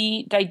cannot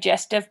be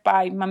digested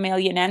by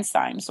mammalian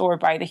enzymes or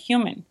by the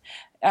human.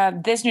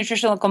 This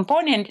nutritional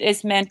component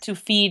is meant to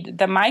feed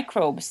the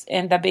microbes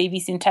in the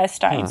baby's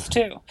intestines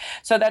too.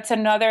 So that's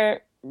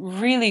another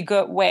really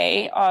good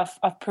way of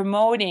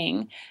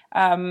promoting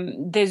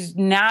this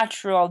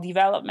natural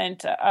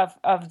development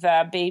of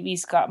the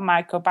baby's gut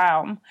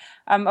microbiome.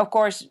 Of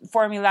course,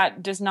 formula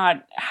does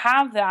not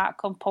have that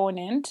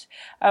component.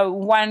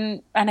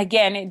 And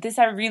again, these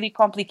are really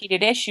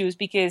complicated issues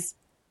because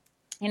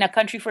in a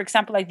country, for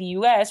example, like the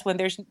U.S., when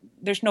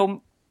there's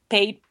no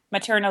paid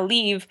maternal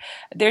leave,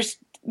 there's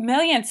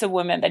millions of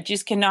women that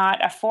just cannot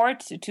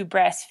afford to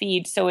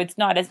breastfeed. So it's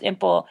not as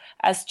simple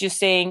as just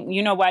saying,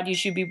 you know what, you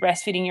should be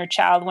breastfeeding your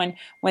child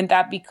when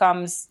that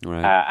becomes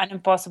an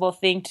impossible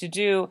thing to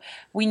do.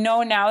 We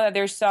know now that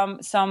there's some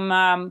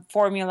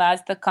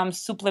formulas that come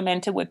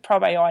supplemented with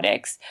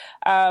probiotics.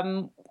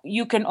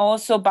 You can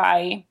also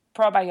buy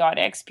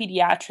probiotics,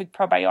 pediatric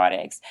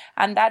probiotics,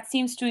 and that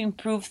seems to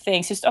improve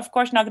things. It's of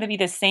course not going to be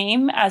the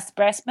same as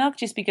breast milk,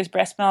 just because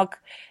breast milk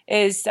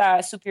is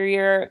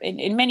superior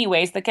in many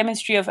ways. The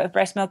chemistry of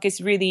breast milk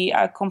is really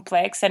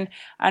complex, and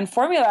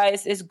formula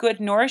is good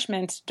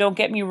nourishment. Don't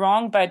get me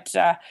wrong, but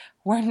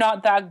we're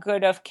not that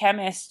good of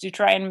chemists to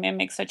try and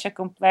mimic such a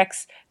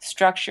complex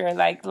structure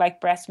like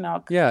breast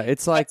milk. Yeah,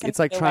 it's like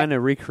trying to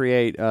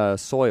recreate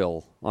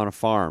soil on a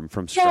farm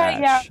from scratch.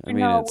 Yeah. I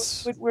mean,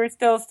 we're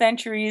still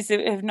centuries,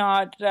 if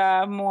not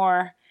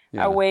more,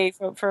 away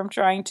from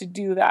trying to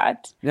do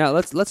that. Now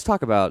let's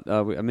talk about.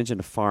 I mentioned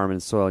a farm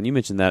and soil, and you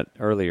mentioned that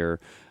earlier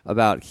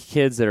about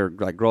kids that are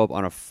like grow up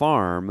on a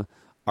farm.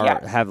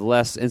 Have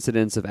less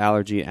incidence of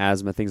allergy,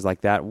 asthma, things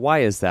like that. Why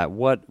is that?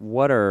 What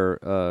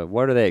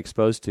are they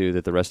exposed to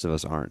that the rest of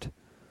us aren't?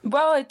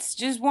 Well, it's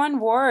just one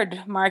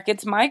word, Mark.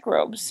 It's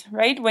microbes,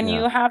 right? When Yeah.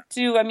 you have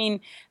to, I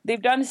mean,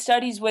 they've done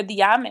studies with the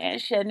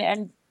Amish,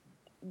 and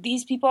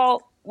these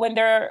people, when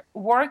they're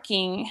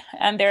working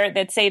and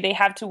let's say they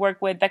have to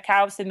work with the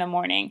cows in the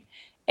morning,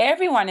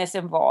 everyone is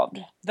involved.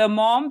 The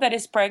mom that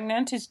is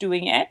pregnant is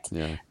doing it.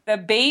 Yeah. The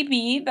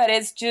baby that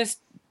is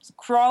just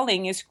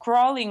crawling is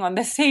crawling on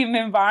the same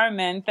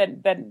environment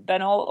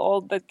that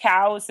all the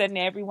cows and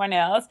everyone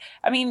else.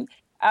 I mean,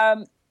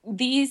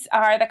 these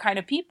are the kind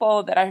of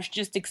people that are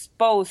just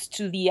exposed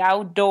to the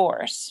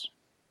outdoors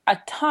a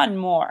ton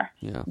more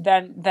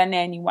than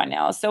anyone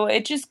else. So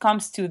it just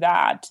comes to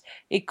that.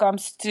 It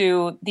comes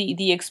to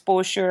the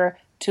exposure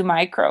to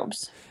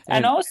microbes.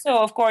 And also,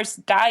 of course,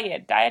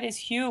 diet. Diet is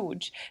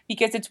huge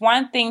because it's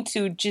one thing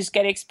to just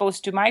get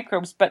exposed to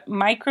microbes, but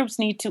microbes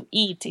need to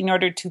eat in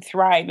order to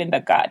thrive in the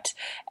gut.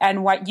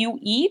 And what you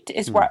eat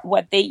is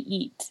what they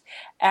eat.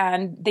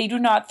 And they do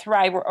not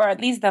thrive, or at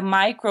least the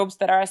microbes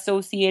that are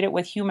associated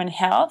with human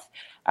health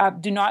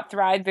do not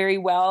thrive very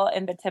well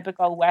in the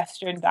typical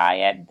Western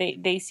diet.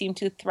 They seem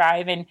to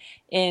thrive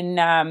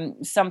in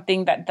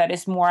something that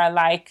is more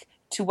alike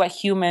to what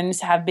humans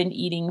have been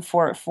eating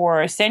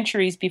for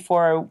centuries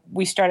before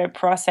we started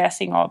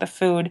processing all the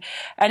food.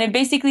 And it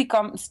basically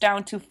comes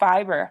down to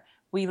fiber.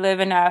 We live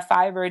in a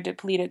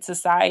fiber-depleted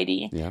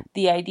society. Yeah.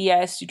 The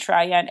idea is to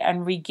try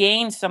and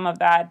regain some of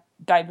that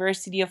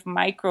diversity of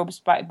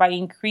microbes by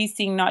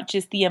increasing not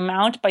just the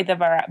amount, but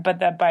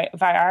the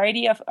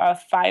variety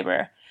of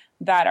fiber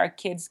that our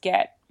kids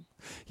get.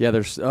 Yeah,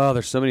 there's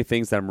so many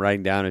things that I'm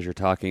writing down as you're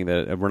talking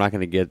that we're not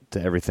going to get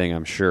to everything,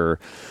 I'm sure.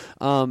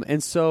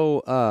 And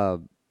so,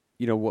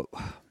 what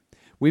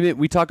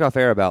we talked off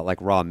air about like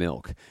raw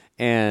milk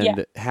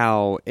and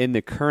how in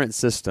the current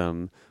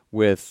system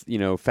with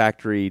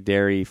factory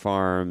dairy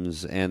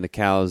farms and the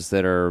cows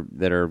that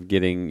are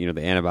getting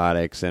the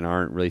antibiotics and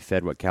aren't really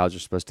fed what cows are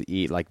supposed to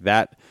eat, like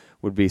that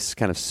would be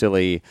kind of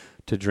silly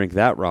to drink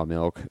that raw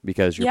milk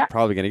because you're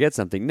probably going to get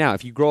something. Now,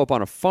 if you grow up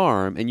on a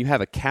farm and you have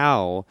a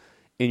cow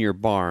in your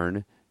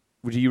barn,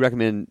 would you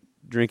recommend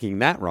drinking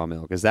that raw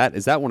milk? Is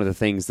that one of the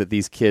things that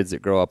these kids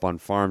that grow up on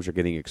farms are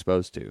getting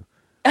exposed to?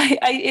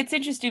 It's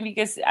interesting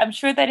because I'm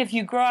sure that if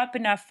you grow up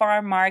in a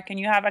farm, Mark, and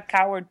you have a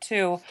cow or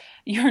two,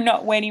 you're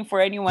not waiting for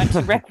anyone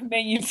to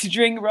recommend you to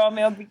drink raw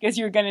milk because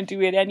you're going to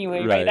do it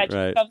anyway, right? That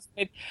just comes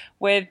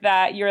with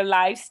your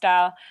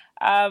lifestyle.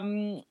 I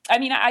mean,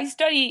 I've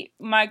studied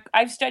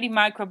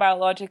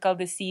microbiological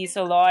disease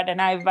a lot,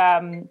 and I've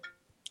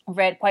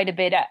read quite a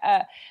bit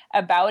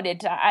about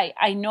it.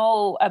 I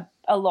know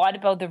a lot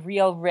about the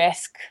real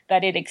risk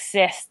that it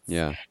exists.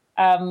 Yeah.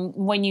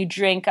 When you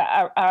drink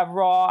a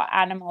raw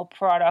animal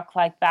product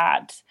like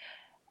that.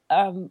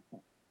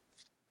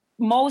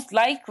 Most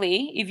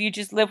likely, if you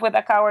just live with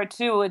a cow or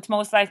two, it's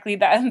most likely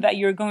that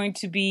you're going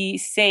to be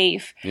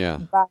safe. Yeah.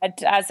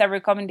 But as a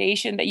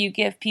recommendation that you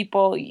give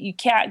people, you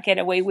can't get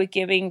away with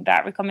giving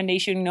that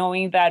recommendation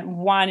knowing that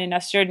one in a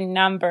certain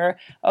number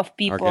of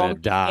people are going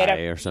to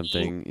die or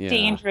something. Yeah.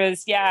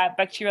 Dangerous,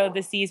 bacterial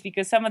disease,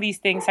 because some of these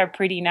things are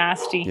pretty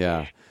nasty.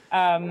 Yeah.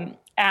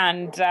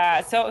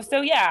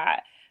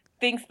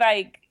 Things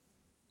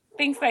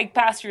like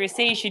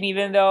pasteurization,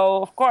 even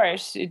though, of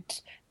course,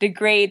 it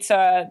degrades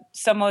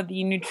some of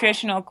the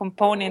nutritional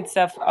components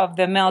of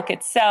the milk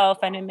itself,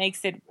 and it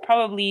makes it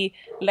probably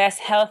less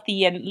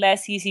healthy and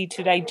less easy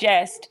to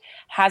digest,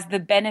 has the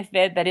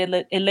benefit that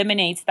it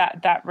eliminates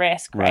that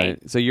risk, right?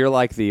 So you're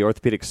like the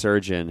orthopedic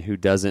surgeon who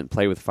doesn't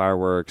play with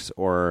fireworks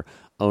or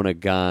own a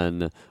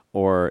gun,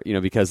 or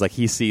because like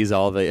he sees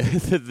all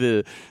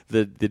the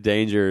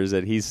dangers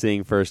that he's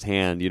seeing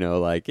firsthand.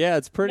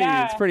 It's pretty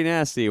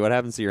nasty what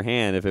happens to your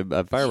hand if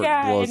a firework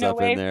blows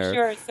up in there.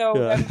 Sure.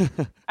 So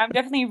I'm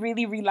definitely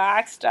really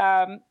relaxed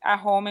at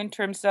home in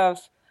terms of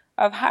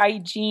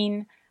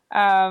hygiene.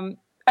 I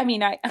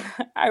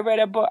wrote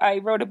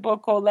a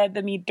book called Let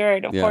Them Eat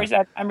Dirt. Of course,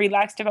 I'm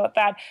relaxed about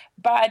that,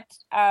 but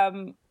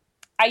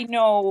I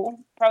know,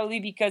 probably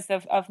because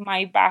of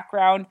my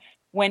background,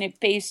 when it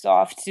pays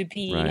off to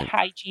be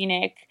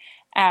hygienic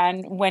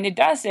and when it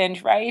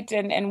doesn't, right?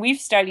 And we've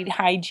studied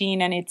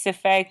hygiene and its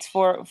effects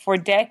for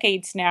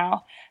decades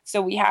now.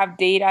 So we have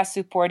data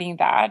supporting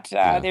that.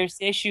 There's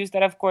issues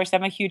that, of course,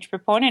 I'm a huge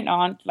proponent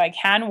on, like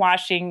hand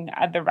washing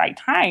at the right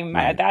time.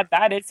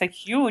 That is a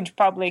huge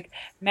public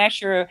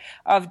measure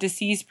of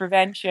disease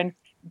prevention.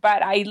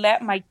 But I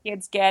let my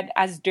kids get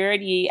as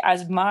dirty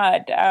as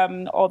mud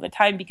all the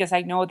time because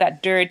I know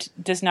that dirt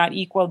does not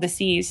equal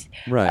disease.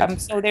 Right.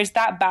 So there's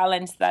that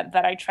balance that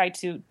I try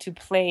to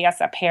play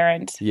as a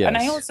parent. Yes. And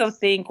I also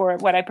think, or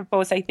what I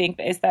propose, I think,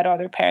 is that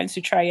other parents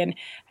should try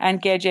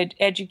and get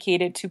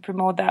educated to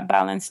promote that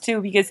balance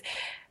too. Because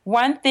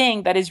one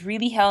thing that is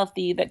really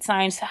healthy that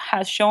science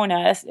has shown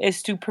us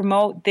is to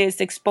promote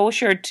this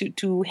exposure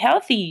to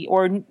healthy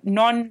or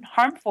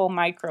non-harmful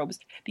microbes,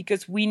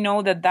 because we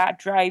know that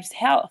drives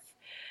health.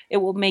 It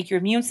will make your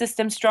immune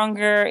system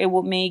stronger. It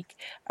will make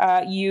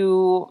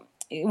you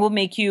it will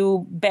make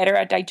you better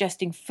at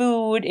digesting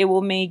food. It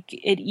will make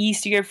it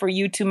easier for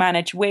you to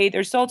manage weight.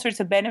 There's all sorts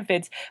of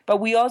benefits. But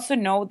we also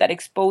know that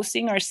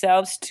exposing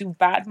ourselves to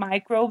bad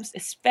microbes,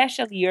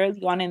 especially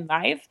early on in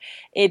life,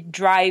 it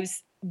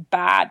drives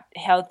bad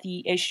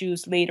healthy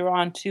issues later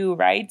on too,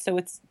 right? So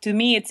to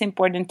me it's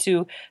important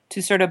to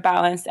sort of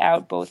balance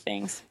out both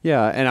things.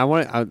 Yeah, and I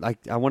want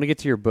to get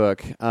to your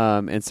book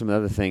and some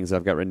other things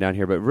I've got written down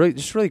here, but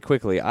really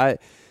quickly,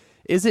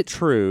 is it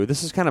true?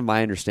 This is kind of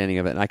my understanding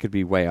of it, and I could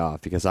be way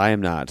off because I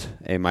am not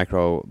a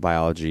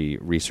microbiology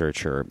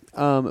researcher.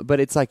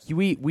 But it's like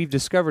we've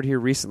discovered here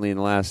recently in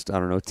the last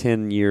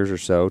 10 years or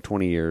so,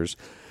 20 years,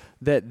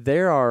 that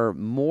there are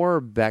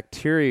more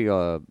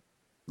bacteria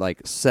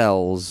like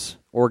cells,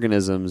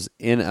 organisms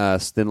in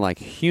us than like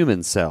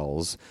human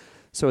cells.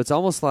 So it's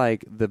almost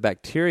like the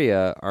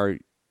bacteria are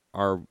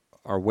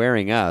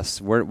wearing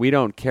us. We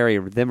don't carry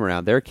them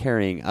around. They're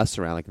carrying us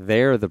around. Like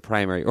they're the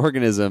primary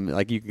organism.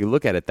 Like you can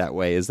look at it that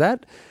way. Is there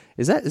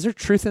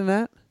truth in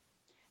that?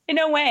 In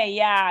a way,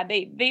 yeah.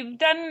 They've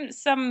done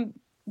some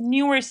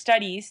newer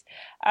studies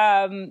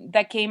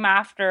that came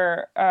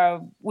after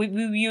we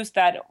used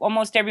that.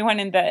 Almost everyone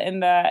in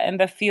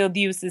the field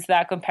uses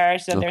that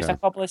comparison. Okay. There's a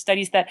couple of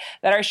studies that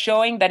are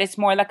showing that it's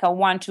more like a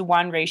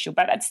 1-to-1 ratio,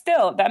 but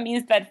that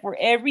means that for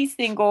every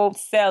single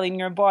cell in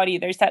your body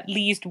there's at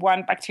least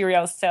one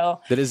bacterial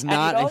cell that is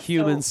not a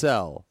human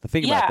cell.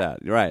 Think about that,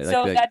 right?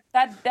 So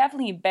that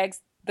definitely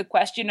begs the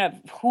question of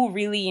who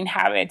really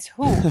inhabits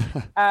who.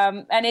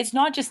 And it's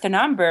not just a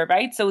number,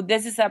 right? So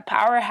this is a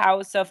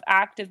powerhouse of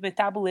active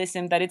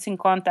metabolism that it's in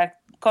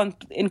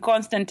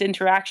constant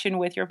interaction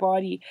with your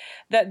body.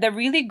 The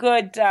really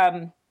good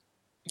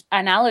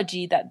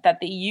analogy that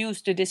they use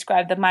to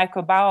describe the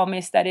microbiome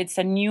is that it's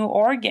a new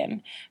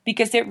organ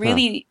because it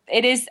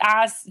is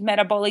as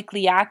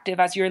metabolically active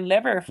as your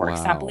liver, for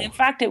example. In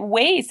fact, it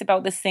weighs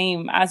about the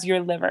same as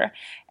your liver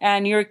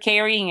and you're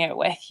carrying it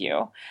with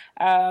you.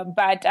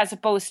 But as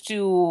opposed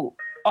to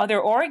other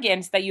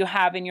organs that you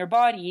have in your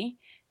body,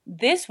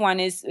 this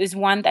one is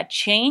one that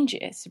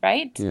changes,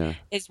 right? Yeah.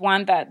 Is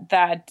one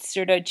that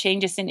sort of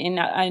changes in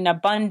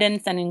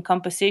abundance and in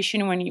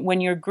composition when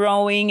you're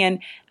growing and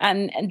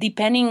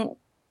depending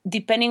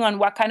on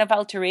what kind of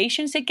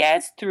alterations it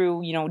gets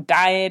through,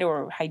 diet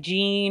or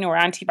hygiene or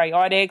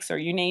antibiotics or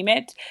you name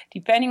it,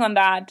 depending on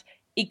that,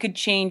 it could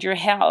change your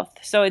health.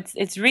 So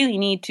it's really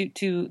neat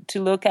to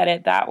look at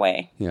it that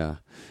way. Yeah.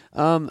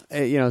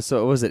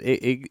 So was it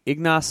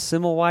Ignaz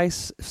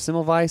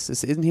Semmelweis?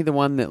 Isn't he the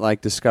one that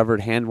like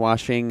discovered hand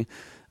washing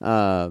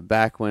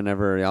back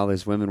whenever all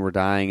these women were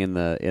dying in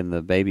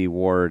the baby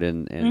ward,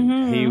 and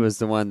mm-hmm. he was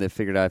the one that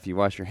figured out if you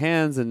wash your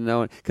hands and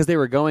because they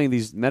were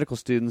these medical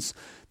students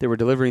that were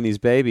delivering these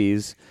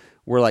babies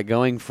were like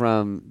going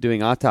from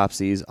doing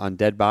autopsies on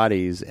dead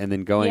bodies and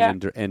then going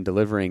and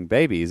delivering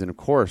babies, and of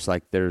course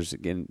like there's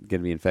going to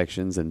be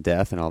infections and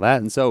death and all that,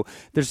 and so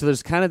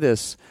there's kind of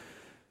this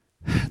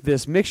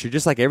mixture,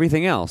 just like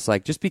everything else.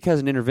 Like just because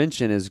an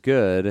intervention is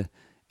good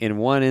in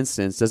one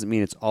instance doesn't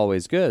mean it's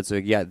always good. So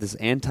yeah, this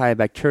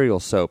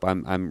antibacterial soap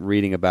I'm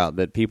reading about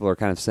that people are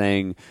kind of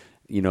saying,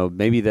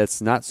 maybe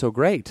that's not so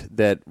great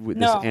this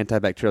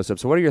antibacterial soap.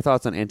 So what are your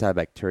thoughts on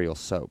antibacterial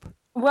soap?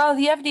 Well,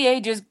 the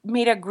FDA just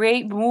made a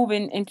great move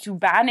into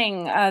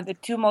banning the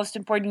two most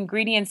important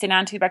ingredients in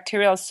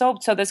antibacterial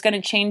soap. So that's going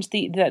to change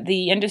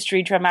the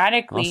industry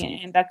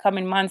dramatically in the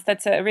coming months.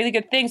 That's a really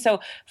good thing. So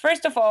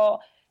first of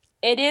all,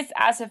 it is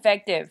as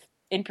effective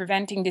in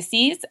preventing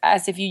disease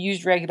as if you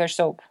use regular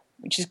soap,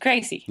 which is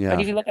crazy. Yeah.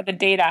 But if you look at the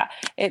data,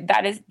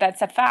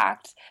 that's a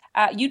fact.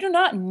 You do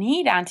not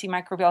need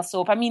antimicrobial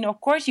soap. I mean,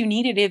 of course you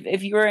need it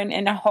if you're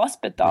in a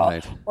hospital.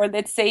 Right. Or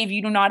let's say if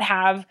you do not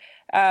have,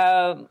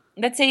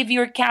 let's say if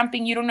you're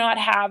camping, you do not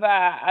have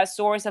a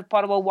source of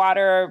potable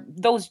water,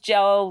 those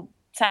gel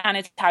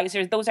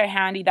sanitizers, those are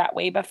handy that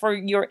way. But for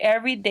your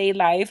everyday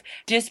life,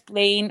 just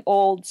plain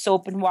old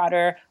soap and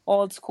water,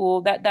 old school,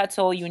 that's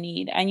all you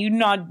need. And you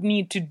not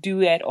need to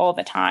do it all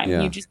the time.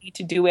 Yeah. You just need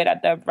to do it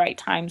at the right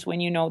times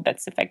when you know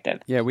that's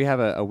effective. Yeah, we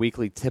have a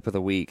weekly tip of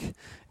the week.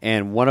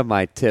 And one of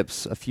my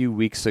tips a few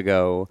weeks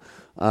ago,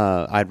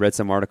 I'd read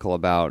some article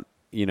about,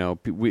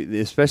 we,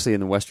 especially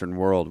in the Western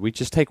world, we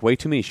just take way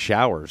too many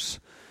showers.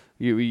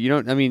 You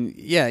don't, I mean,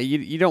 yeah,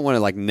 you don't want to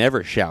like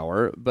never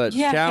shower, but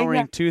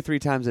showering 2-3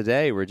 times a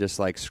day, we're just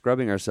like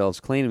scrubbing ourselves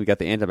clean. We got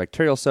the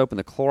antibacterial soap and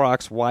the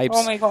Clorox wipes.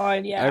 Oh my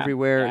God,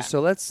 everywhere. Yeah. So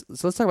let's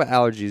talk about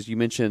allergies. You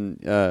mentioned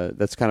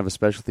that's kind of a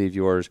specialty of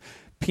yours.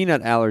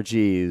 Peanut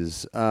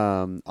allergies,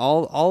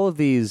 all of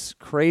these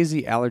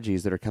crazy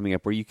allergies that are coming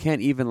up where you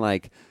can't even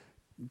like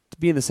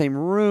be in the same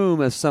room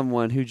as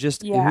someone who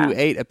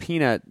ate a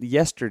peanut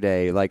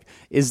yesterday. Like,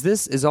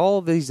 is all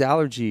of these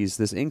allergies,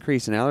 this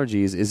increase in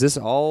allergies, is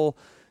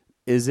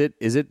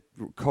it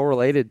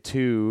correlated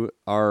to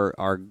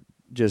our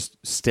just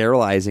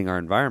sterilizing our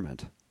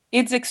environment?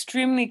 It's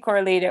extremely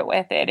correlated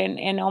with it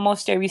in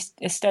almost every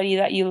study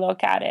that you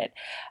look at it.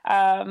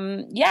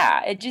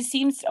 It just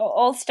seems,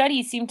 all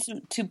studies seem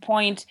to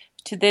point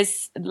to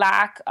this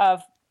lack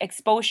of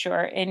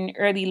exposure in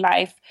early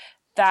life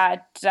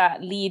that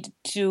lead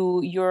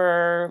to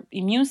your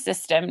immune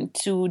system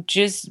to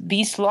just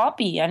be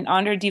sloppy and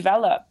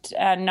underdeveloped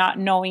and not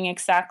knowing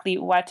exactly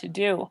what to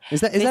do.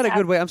 Is that a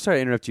good way? I'm sorry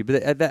to interrupt you,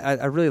 but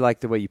I really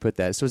like the way you put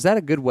that. So is that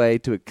a good way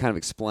to kind of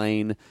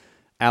explain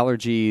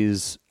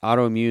allergies,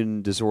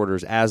 autoimmune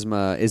disorders,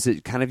 asthma? Is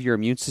it kind of your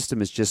immune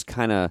system is just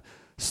kind of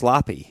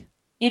sloppy?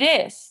 It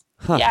is.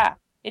 Huh. Yeah.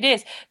 It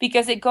is,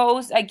 because it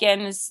goes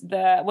against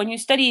when you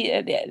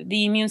study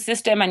the immune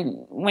system,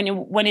 and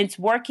when it's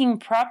working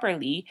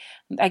properly,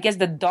 I guess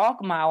the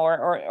dogma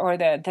or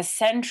the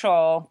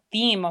central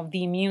theme of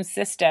the immune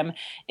system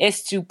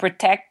is to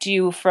protect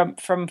you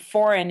from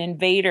foreign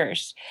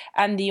invaders.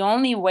 And the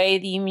only way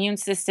the immune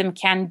system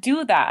can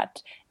do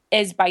that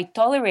is by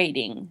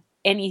tolerating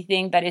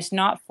anything that is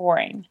not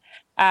foreign.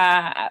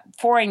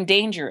 Foreign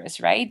dangerous,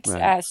 right?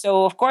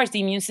 So, of course, the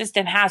immune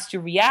system has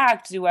to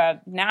react to a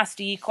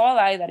nasty E.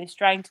 coli that is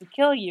trying to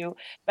kill you,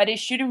 but it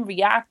shouldn't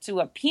react to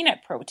a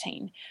peanut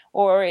protein,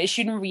 or it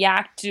shouldn't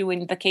react to,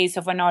 in the case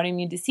of an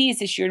autoimmune disease,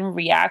 it shouldn't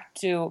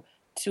react to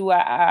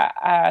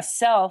a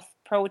self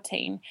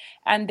protein.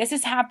 And this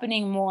is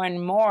happening more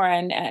and more.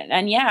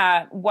 And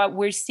yeah, what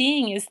we're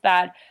seeing is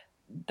that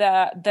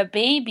the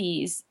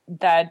babies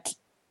that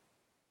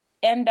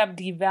end up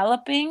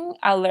developing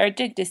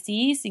allergic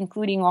disease,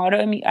 including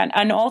autoimmune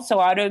and also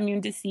autoimmune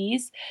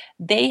disease,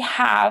 they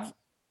have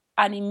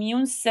an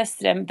immune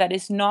system that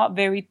is not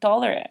very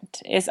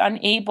tolerant, is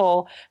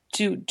unable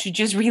to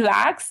just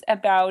relax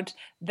about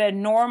the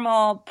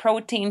normal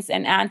proteins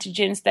and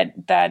antigens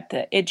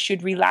that it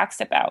should relax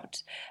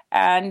about.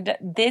 And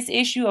this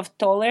issue of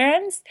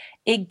tolerance,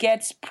 it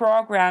gets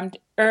programmed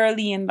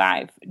early in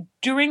life,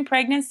 during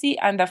pregnancy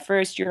and the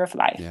first year of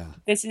life. Yeah.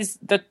 This is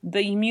the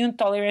immune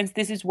tolerance.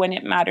 This is when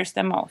it matters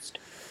the most.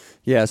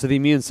 Yeah, so the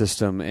immune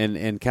system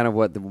and kind of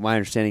what my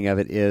understanding of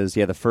it is,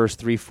 the first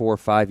 3, 4,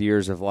 5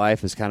 years of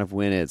life is kind of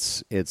when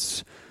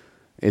it's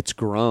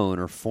grown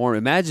or formed.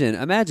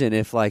 Imagine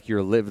if like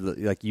your liver,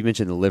 like you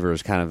mentioned, the liver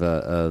is kind of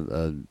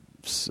a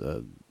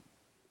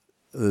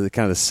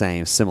kind of the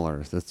same,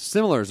 similar.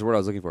 Similar is the word I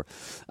was looking for.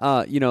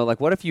 Like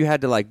what if you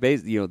had to like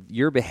base,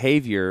 your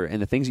behavior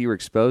and the things that you were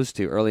exposed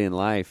to early in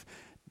life,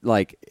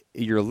 like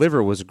your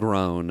liver was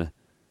grown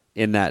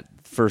in that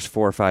first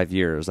 4 or 5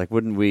 years. Like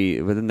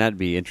wouldn't that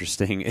be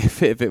interesting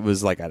if it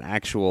was like an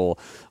actual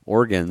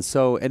organ?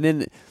 So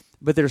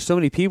but there's so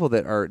many people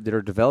that are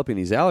developing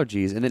these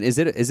allergies, and then is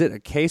it a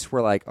case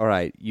where like, all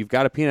right, you've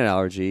got a peanut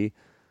allergy,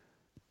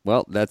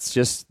 well, that's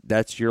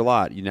your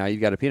lot. Now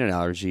you've got a peanut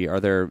allergy. Are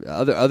there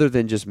other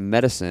than just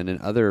medicine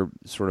and other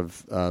sort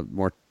of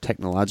more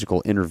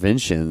technological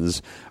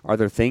interventions? Are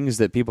there things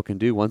that people can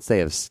do once they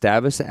have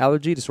established an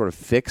allergy to sort of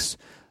fix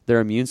their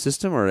immune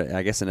system, or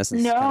I guess in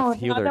essence, not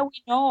that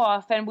we know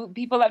of, and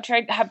people have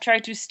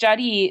tried to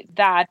study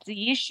that.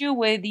 The issue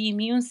with the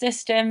immune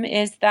system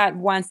is that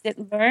once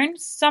it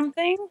learns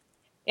something,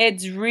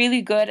 it's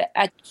really good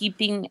at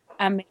keeping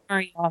a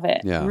memory of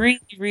it. Yeah.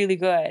 Really, really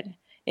good.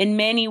 In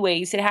many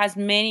ways, it has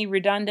many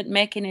redundant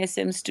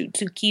mechanisms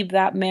to keep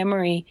that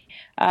memory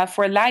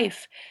for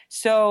life.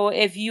 So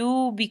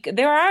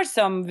there are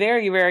some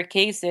very rare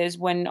cases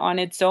when on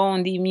its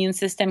own the immune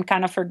system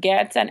kind of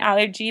forgets an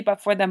allergy,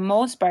 but for the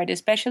most part,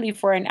 especially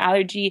for an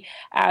allergy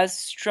as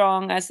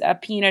strong as a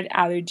peanut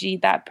allergy,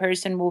 that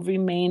person will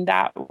remain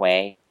that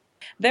way.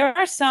 There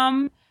are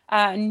some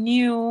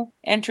new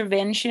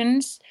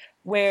interventions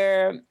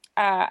where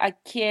a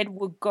kid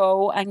will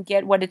go and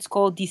get what it's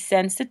called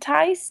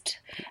desensitized.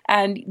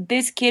 And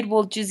this kid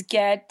will just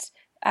get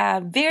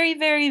very,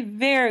 very,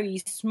 very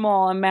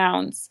small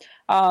amounts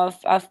of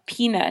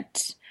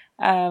peanut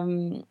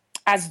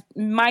as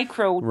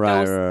micro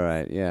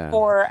doses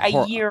for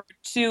a year or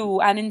two.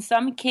 And in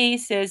some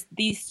cases,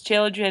 these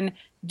children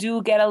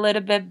do get a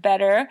little bit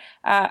better.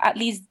 At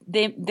least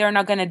they're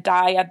not going to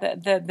die at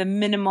the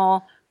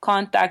minimal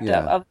contact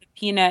of the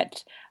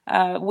peanut.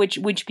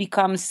 Which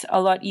becomes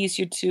a lot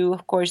easier to,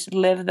 of course,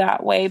 live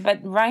that way. But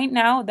right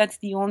now, that's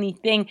the only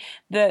thing.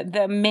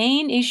 The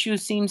main issue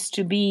seems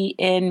to be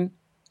in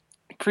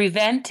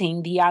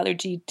preventing the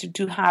allergy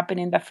to happen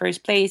in the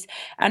first place.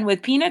 And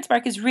with peanuts,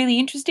 Mark, is really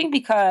interesting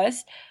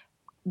because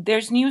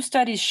there's new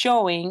studies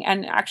showing,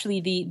 and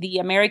actually the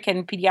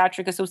American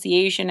Pediatric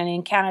Association and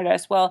in Canada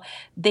as well,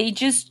 they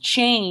just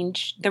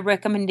changed the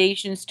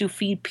recommendations to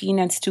feed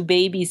peanuts to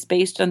babies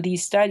based on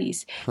these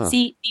studies.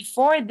 See,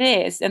 before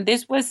this, and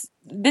this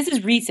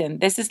is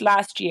recent, this is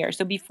last year.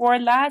 So before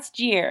last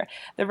year,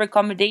 the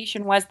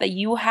recommendation was that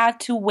you had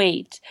to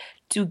wait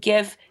to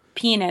give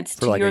peanuts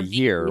for to like your a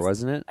year, babies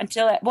wasn't it?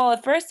 Until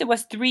at first it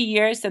was 3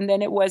 years, and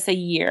then it was a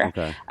year.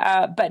 Okay.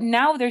 But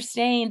now they're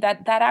saying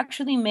that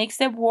actually makes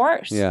it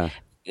worse. Yeah.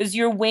 is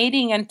you're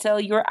waiting until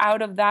you're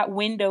out of that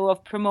window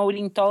of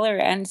promoting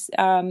tolerance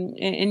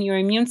in your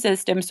immune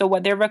system. So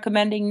what they're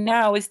recommending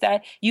now is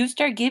that you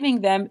start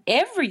giving them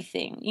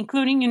everything,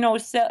 including,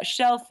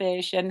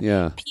 shellfish and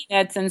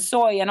peanuts and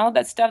soy and all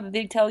that stuff that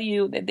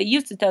they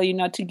used to tell you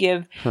not to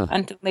give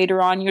until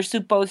later on. You're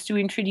supposed to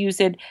introduce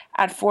it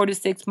at 4 to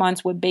 6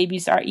 months what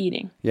babies are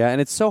eating. Yeah, and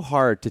it's so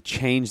hard to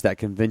change that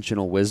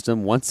conventional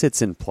wisdom once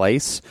it's in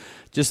place.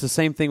 Just the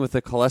same thing with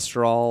the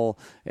cholesterol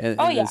and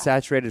the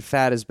saturated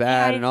fat is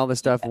bad and all this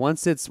stuff.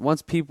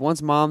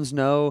 Once moms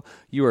know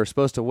you are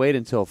supposed to wait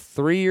until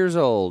 3 years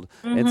old,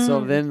 and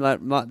so then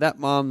that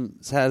mom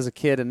has a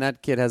kid and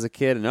that kid has a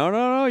kid, and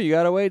no, you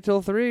got to wait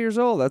till 3 years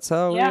old. That's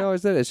how we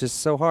always did it. It's just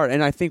so hard.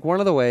 And I think one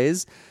of the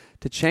ways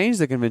to change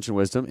the conventional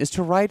wisdom is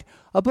to write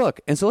a book.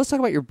 And so let's talk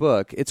about your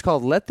book. It's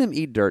called "Let Them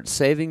Eat Dirt: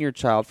 Saving Your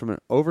Child from an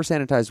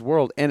Over-Sanitized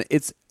World," and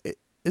it's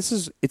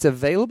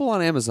available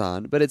on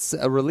Amazon, but it's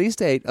a release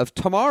date of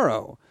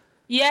tomorrow.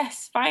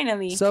 Yes,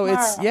 finally. So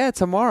tomorrow. it's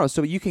tomorrow.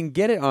 So you can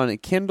get it on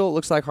Kindle. It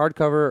looks like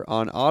hardcover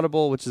on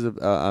Audible, which is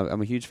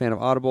I'm a huge fan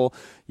of Audible.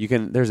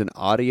 There's an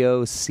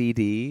audio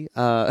CD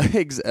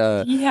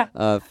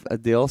a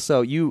deal.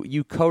 So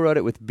you co-wrote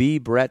it with B.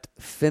 Brett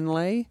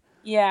Finlay.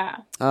 Yeah.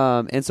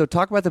 And so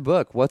talk about the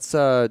book. What's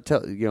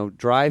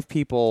drive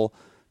people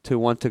to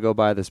want to go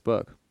buy this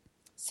book?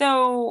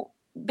 So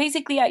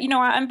basically,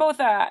 I'm both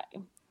a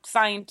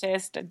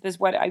scientist. This is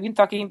what I've been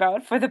talking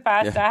about for the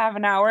past half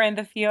an hour in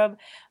the field.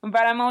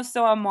 But I'm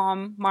also a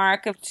mom,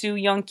 Mark, of 2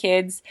 young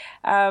kids.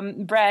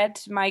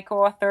 Brett, my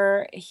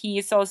co-author, he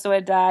is also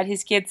a dad.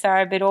 His kids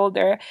are a bit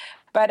older.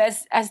 But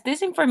as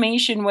this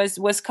information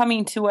was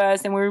coming to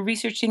us, and we were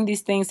researching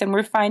these things, and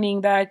we're finding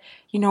that,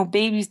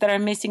 babies that are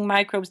missing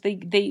microbes,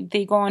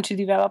 they go on to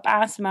develop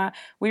asthma,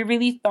 we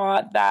really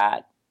thought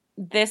that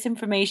this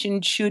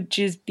information should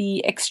just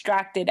be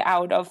extracted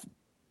out of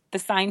the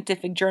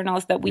scientific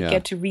journals that we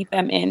get to read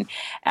them in,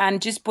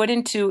 and just put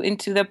into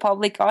the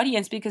public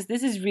audience, because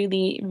this is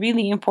really,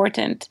 really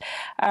important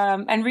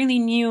and really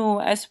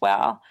new as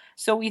well.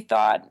 So we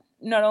thought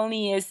not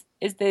only is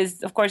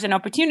this, of course, an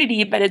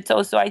opportunity, but it's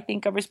also, I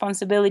think, a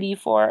responsibility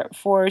for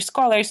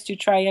scholars to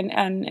try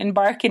and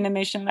embark in a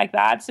mission like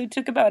that. So it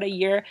took about a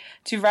year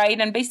to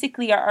write, and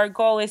basically our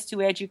goal is to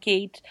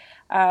educate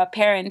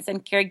parents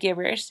and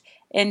caregivers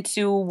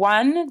into,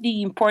 one,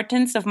 the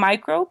importance of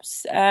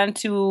microbes, and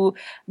to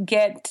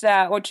get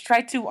or to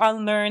try to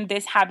unlearn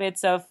these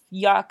habits of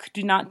yuck,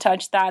 do not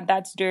touch that,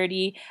 that's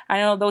dirty. I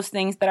know those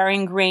things that are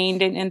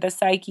ingrained in the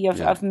psyche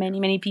of many,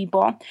 many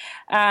people.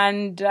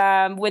 And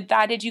with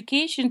that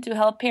education, to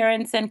help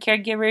parents and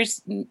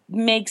caregivers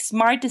make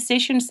smart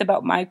decisions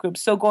about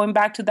microbes. So going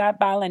back to that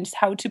balance,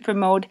 how to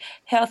promote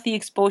healthy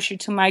exposure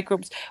to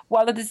microbes,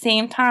 while at the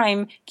same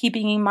time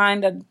keeping in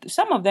mind that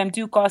some of them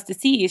do cause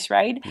disease,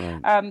 right?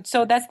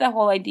 So that's the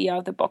whole idea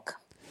of the book.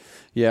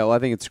 Yeah, well, I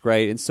think it's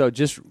great. And so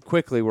just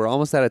quickly, we're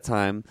almost out of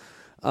time.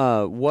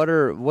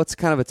 What's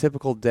kind of a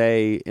typical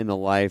day in the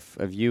life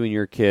of you and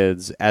your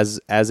kids as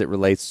it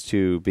relates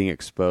to being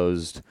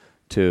exposed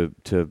to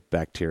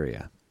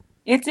bacteria?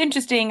 It's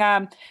interesting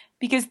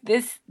because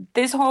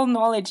this whole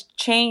knowledge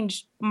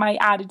changed my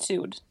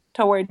attitude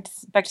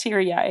towards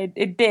bacteria.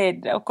 It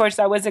did. Of course,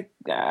 I was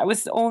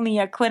only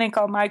a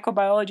clinical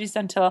microbiologist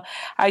until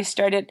I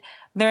started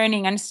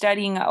learning and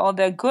studying all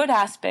the good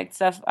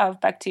aspects of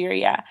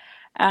bacteria.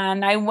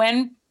 And I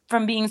went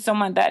from being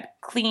someone that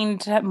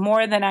cleaned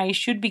more than I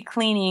should be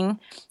cleaning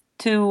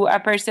to a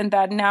person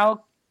that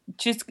now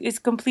just is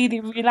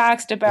completely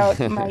relaxed about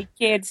my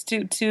kids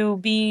to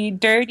be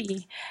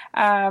dirty.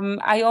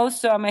 I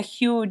also am a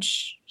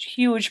huge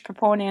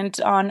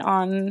proponent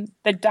on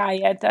the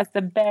diet as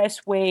the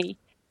best way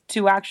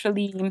to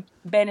actually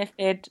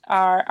benefit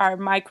our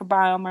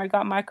microbiome, our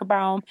gut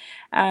microbiome.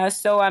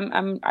 So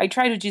I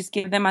try to just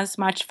give them as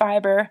much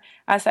fiber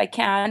as I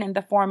can in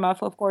the form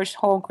of course,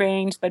 whole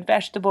grains, but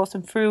vegetables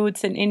and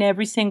fruits in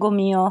every single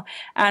meal,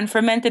 and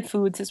fermented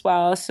foods as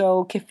well.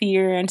 So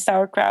kefir and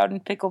sauerkraut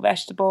and pickled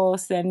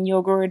vegetables and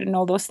yogurt and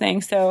all those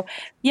things. So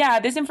yeah,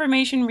 this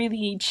information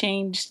really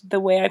changed the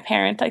way I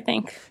parent, I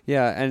think.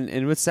 Yeah,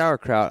 and with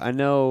sauerkraut, I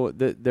know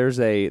that there's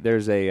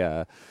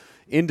a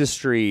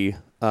industry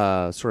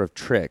sort of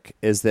trick,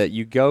 is that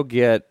you go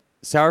get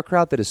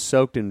sauerkraut that is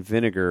soaked in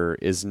vinegar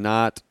does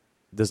not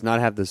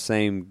have the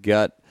same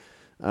gut.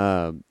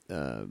 There's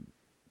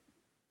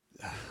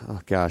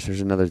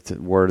another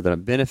word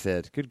that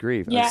benefit. Good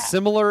grief! Yeah.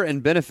 Similar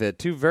and benefit,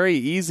 2 very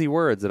easy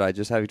words that I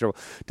just have trouble.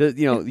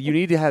 You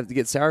need to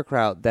get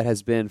sauerkraut that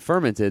has been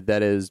fermented,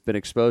 that has been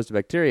exposed to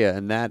bacteria,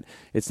 and that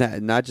it's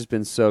not just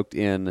been soaked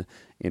in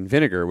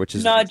vinegar, which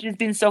is not just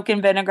been soaked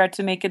in vinegar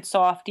to make it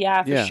soft.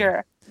 Yeah, for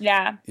sure.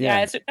 Yeah.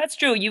 That's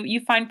true.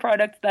 You find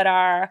products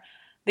that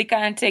they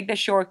kind of take the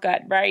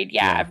shortcut, right?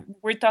 Yeah,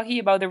 we're talking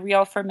about the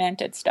real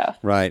fermented stuff,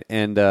 right?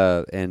 And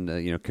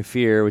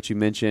kefir, which you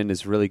mentioned,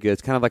 is really good.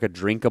 It's kind of like a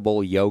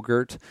drinkable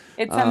yogurt.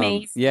 It's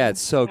amazing. Yeah,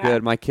 it's so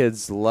good. My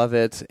kids love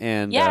it,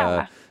 and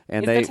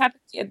it's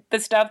the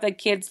stuff that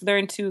kids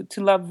learn to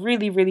love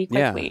really, really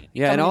quickly.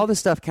 Yeah, and all this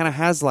stuff kind of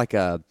has like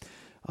a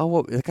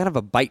kind of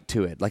a bite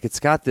to it. Like it's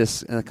got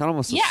this kind of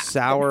almost a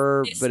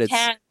sour, this but it's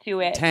tang to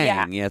it.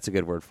 Tang, yeah, it's a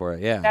good word for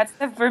it. Yeah, that's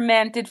the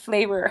fermented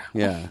flavor.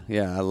 yeah,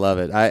 I love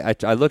it.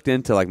 I looked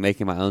into like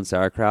making my own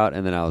sauerkraut,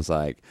 and then I was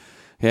like,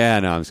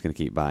 yeah, no, I'm just gonna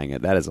keep buying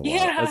it. That is a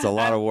lot. That's a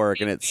lot of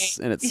work, and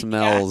it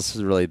smells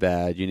really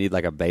bad. You need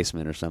like a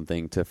basement or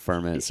something to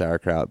ferment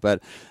sauerkraut.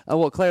 But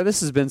well, Claire,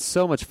 this has been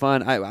so much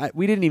fun.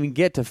 We didn't even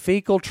get to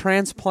fecal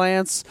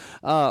transplants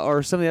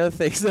or some of the other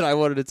things that I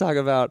wanted to talk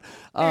about.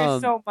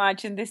 There's so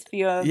much in this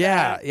field.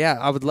 Yeah.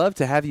 I would love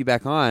to have you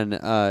back on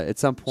at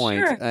some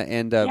point, sure.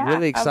 And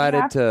really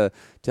excited to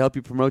help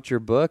you promote your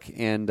book.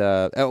 And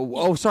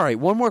sorry,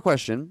 one more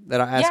question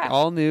that I ask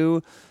all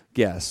new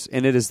guests,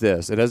 and it is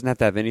this. It doesn't have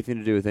to have anything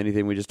to do with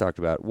anything we just talked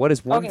about. What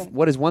is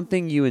one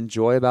thing you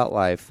enjoy about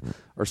life,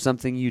 or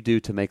something you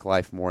do to make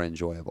life more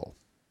enjoyable?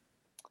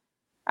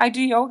 I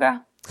do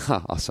yoga.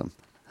 Awesome.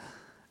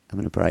 I'm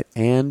going to write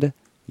and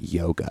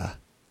yoga.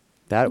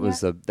 That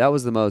was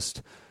the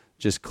most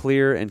just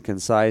clear and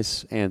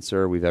concise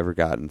answer we've ever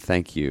gotten.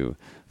 Thank you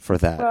for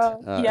that.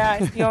 Well,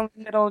 it's the only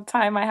little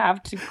time I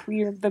have to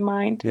clear the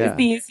mind. Yeah. It's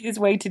the easiest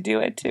way to do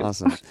it, too.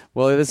 Awesome.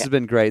 Well, this has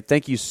been great.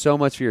 Thank you so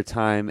much for your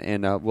time,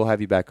 and we'll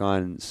have you back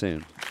on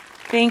soon.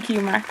 Thank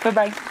you, Mark.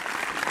 Bye-bye.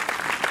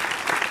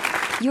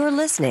 You're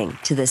listening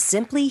to the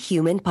Simply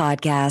Human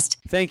podcast.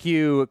 Thank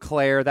you,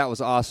 Claire. That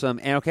was awesome.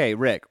 And okay,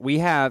 Rick,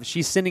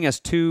 she's sending us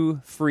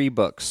 2 free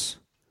books.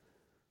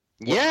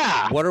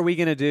 Yeah. What are we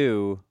going to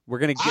do? I'm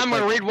going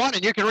to read one,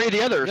 and you can read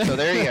the other, so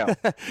there you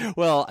go.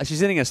 Well, she's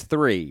sending us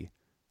 3.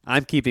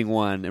 I'm keeping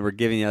 1, and we're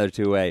giving the other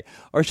 2 away.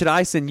 Or should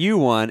I send you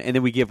 1, and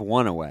then we give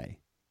 1 away?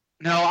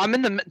 No,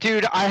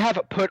 dude, I have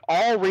put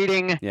all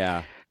reading.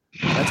 Yeah.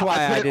 That's why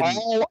I didn't.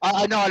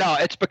 No,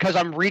 it's because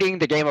I'm reading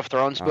the Game of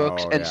Thrones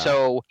books,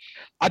 so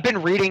I've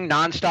been reading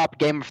nonstop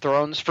Game of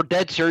Thrones for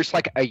dead serious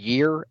like a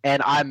year,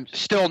 and I'm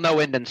still no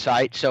end in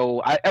sight. So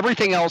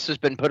everything else has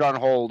been put on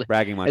hold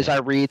as I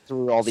read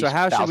through all these. So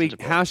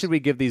how should we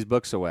give these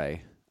books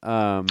away?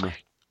 The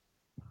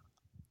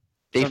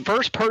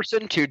first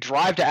person to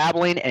drive to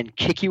Abilene and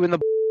kick you in the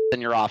in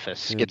your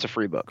office gets a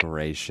free book.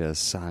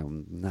 Gracious,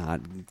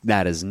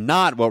 that is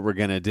not what we're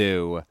gonna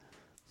do.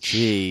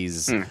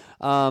 Jeez.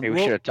 Maybe we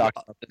should have talked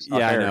about this.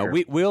 Yeah, I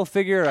know. We'll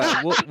figure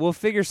we'll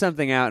figure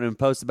something out and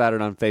post about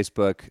it on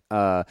Facebook.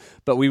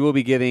 But we will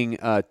be giving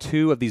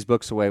 2 of these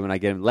books away when I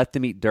get them. Let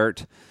Them Eat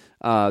Dirt,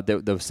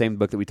 the same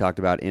book that we talked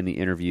about in the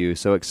interview.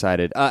 So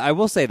excited. I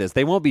will say this: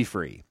 they won't be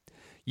free.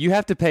 You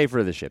have to pay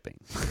for the shipping.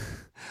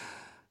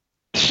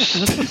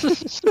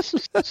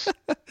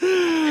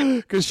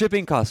 Because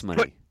shipping costs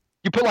money.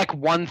 You put like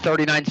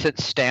 1.39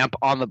 stamp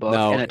on the book,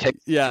 and it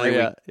takes 3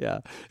 weeks. Yeah.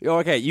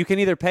 Okay, you can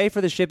either pay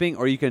for the shipping,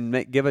 or you can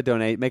make a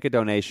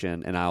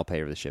donation, and I'll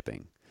pay for the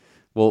shipping.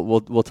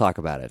 We'll talk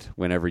about it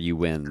whenever you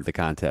win the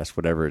contest,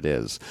 whatever it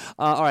is.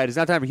 All right, it's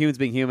now time for Humans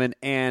Being Human,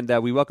 and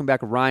we welcome back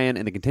Ryan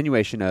in the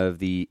continuation of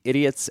the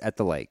Idiots at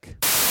the Lake.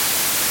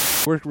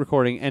 We're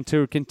recording, and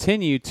to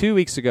continue, 2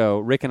 weeks ago,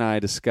 Rick and I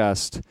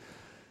discussed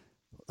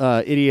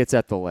Idiots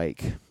at the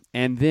Lake.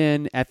 And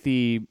then at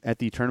the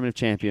Tournament of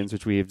Champions,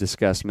 which we have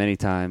discussed many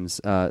times,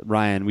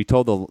 Ryan, we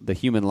told the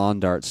human lawn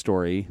dart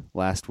story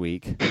last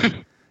week.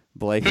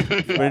 Blake,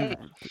 and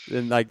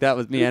like that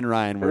was me and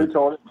Ryan.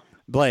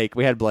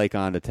 We had Blake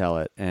on to tell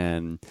it,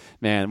 and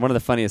man, one of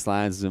the funniest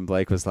lines is when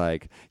Blake was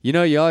like,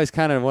 you always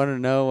kind of want to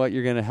know how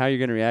you're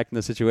gonna react in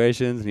those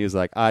situations, and he was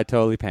like, I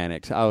totally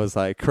panicked. I was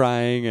like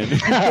crying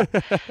and.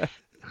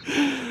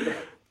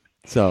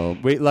 So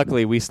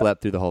luckily we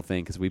slept through the whole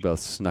thing because we both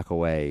snuck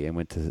away and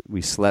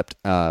we slept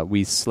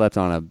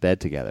on a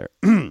bed together.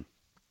 We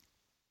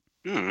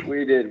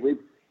did. We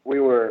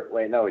were.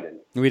 Wait, no, we didn't.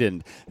 We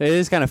didn't. It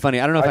is kind of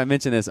funny. I don't know if I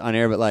mentioned this on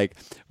air, but like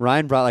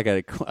Ryan brought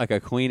like a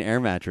queen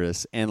air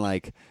mattress, and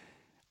like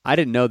I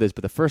didn't know this,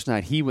 but the first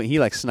night he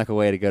like snuck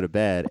away to go to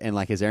bed, and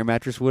like his air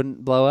mattress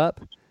wouldn't blow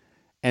up.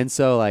 And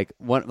so like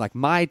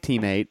my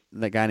teammate,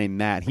 that guy named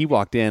Matt, he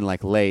walked in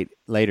like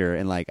later,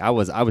 and like I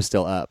was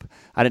still up.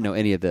 I didn't know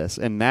any of this.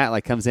 And Matt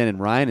like comes in, and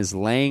Ryan is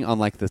laying on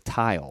like the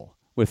tile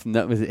with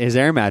his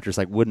air mattress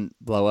like wouldn't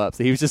blow up.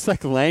 So he was just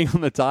like laying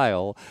on the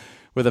tile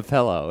with a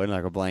pillow and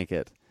like a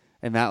blanket.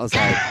 And Matt was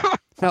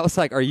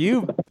like, are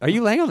you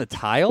laying on the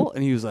tile?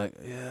 And he was like,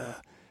 yeah.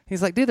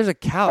 He's like, dude, there's a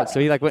couch.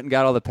 So he like went and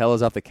got all the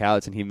pillows off the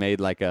couch, and he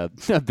made like a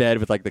bed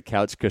with like the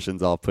couch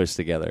cushions all pushed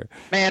together.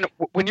 Man,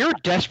 when you're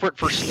desperate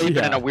for sleep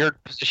in a weird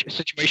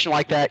situation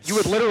like that, you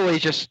would literally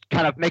just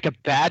kind of make a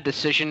bad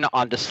decision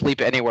on to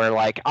sleep anywhere.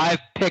 Like I've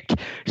picked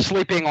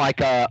sleeping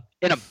like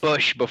in a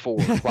bush before.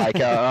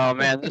 Like, oh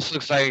man, this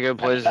looks like a good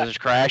place to just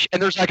crash.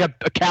 And there's like a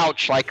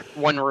couch like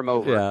 1 room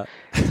over. Yeah,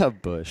 a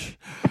bush.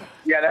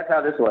 Yeah, that's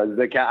how this was.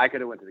 I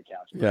could have went to the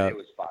couch. But it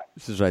was fine.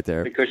 This is right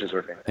there. The cushions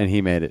were fantastic. And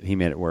he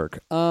made it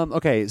work.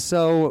 Okay,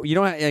 so you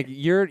don't have, like,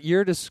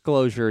 your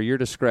disclosure, your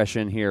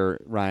discretion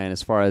here, Ryan,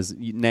 as far as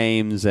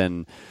names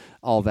and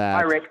all that.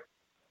 Hi, Rick.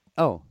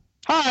 Oh.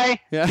 Hi.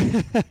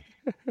 Yeah.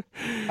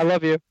 I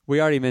love you.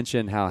 We already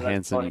mentioned how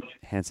handsome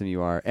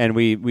you are, and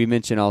we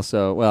mentioned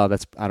also. Well,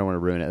 I don't want to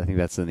ruin it. I think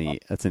that's in the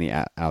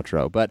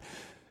outro. But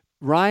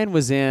Ryan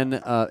was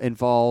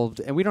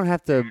involved, and we don't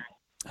have to.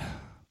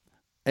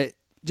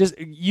 Just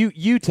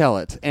you tell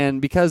it, and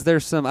because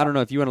there's some, I don't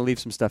know if you want to leave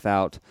some stuff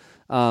out,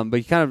 but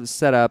you kind of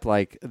set up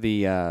like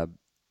the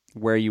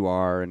where you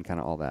are and kind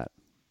of all that.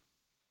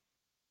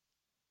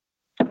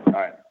 All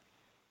right.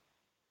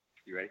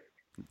 You ready?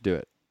 Do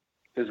it.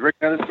 Does Rick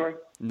know this story?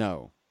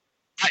 No.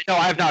 No,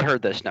 I have not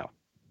heard this. No.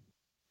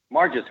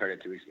 Mark just heard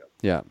it 2 weeks ago.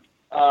 Yeah.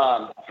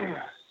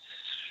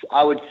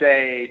 I would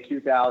say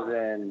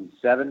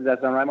 2007. Does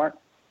that sound right, Mark?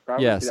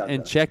 Probably yes,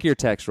 and check your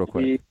text real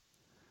quick.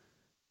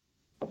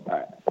 All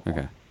right.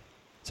 Okay.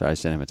 Sorry, I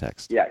sent him a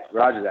text. Yeah,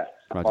 roger that.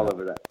 Roger All that.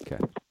 over that. Okay.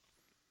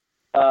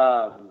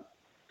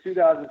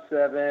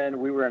 2007,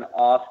 we were in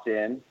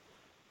Austin.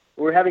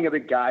 We were having a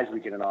big guys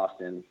weekend in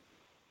Austin.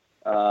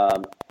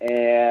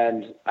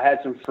 And I had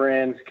some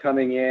friends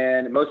coming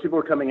in. Most people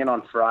were coming in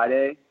on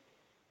Friday.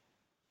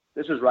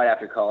 This was right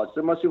after college.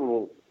 So most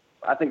people,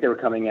 I think they were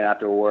coming in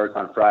after work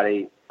on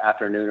Friday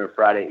afternoon or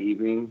Friday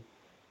evening.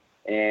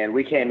 And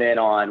we came in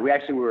on,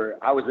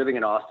 I was living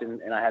in Austin,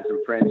 and I had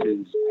some friends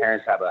whose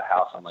parents have a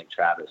house on Lake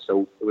Travis.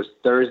 So it was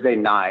Thursday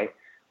night.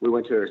 We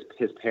went to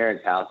his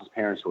parents' house. His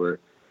parents were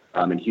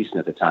in Houston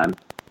at the time.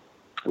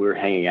 We were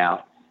hanging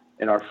out.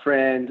 And our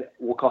friend,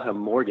 we'll call him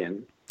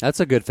Morgan. That's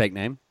a good fake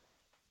name.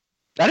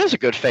 That is a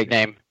good fake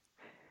name.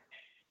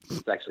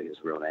 It's actually his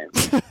real name.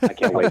 I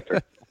can't wait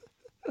for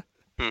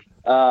it.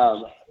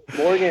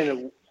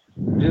 Morgan,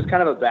 just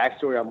kind of a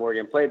backstory on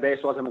Morgan. Played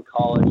baseball with him in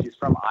college. He's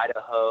from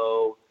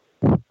Idaho.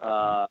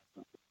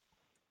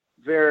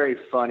 Very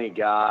funny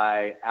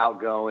guy,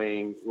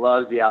 outgoing,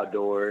 loves the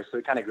outdoors. So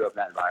he kind of grew up in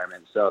that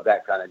environment. So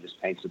that kind of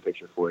just paints the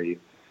picture for you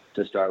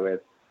to start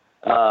with.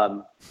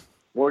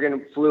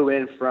 Morgan flew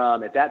in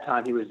from, at that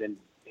time he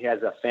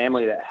has a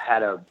family that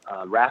had a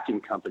rafting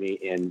company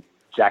in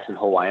Jackson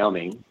Hole,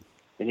 Wyoming,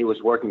 and he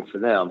was working for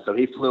them. So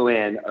he flew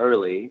in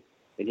early,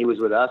 and he was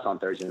with us on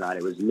Thursday night.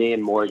 It was me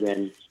and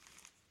Morgan,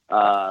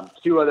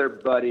 two other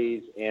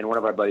buddies, and one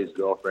of our buddies'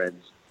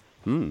 girlfriends.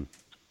 We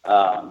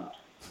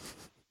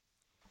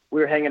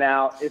were hanging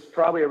out. It's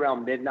probably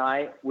around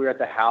midnight. We were at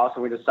the house,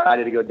 and we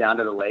decided to go down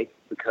to the lake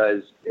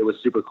because it was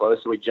super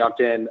close. So we jumped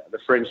in the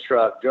friend's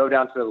truck, drove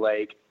down to the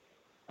lake.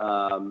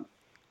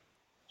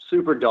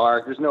 Super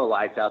dark. There's no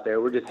lights out there.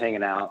 We're just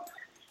hanging out.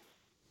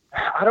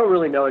 I don't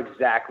really know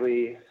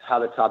exactly how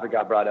the topic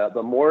got brought up,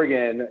 but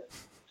Morgan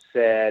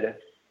said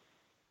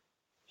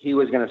he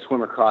was going to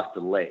swim across the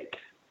lake.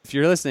 If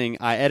you're listening,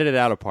 I edited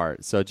out a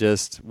part, so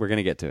we're going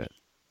to get to it.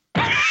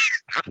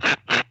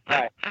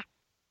 Right.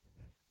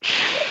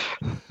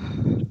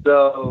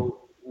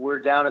 So we're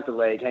down at the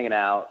lake hanging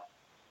out.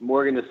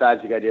 Morgan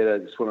decides the idea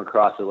to swim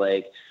across the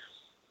lake.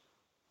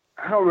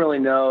 I don't really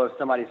know if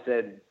somebody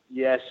said,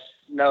 yes,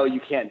 no, you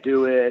can't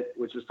do it,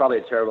 which was probably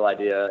a terrible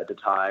idea at the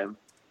time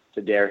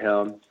to dare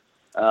him.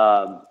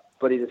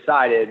 But he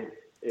decided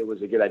it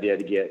was a good idea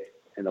to get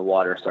in the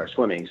water and start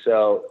swimming.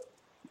 So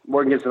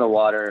Morgan gets in the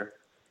water,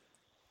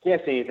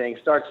 can't see anything,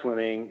 starts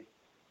swimming.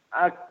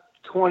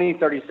 20,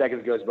 30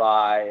 seconds goes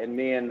by, and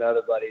me and the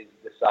other buddies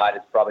decide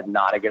it's probably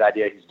not a good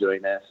idea he's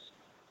doing this.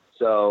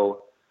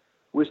 So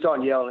we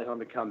start yelling at him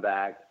to come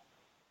back,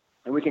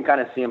 and we can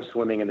kind of see him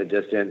swimming in the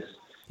distance.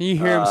 You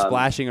hear him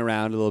splashing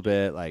around a little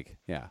bit, like,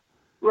 yeah.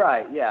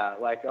 Right, yeah.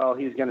 Like, oh,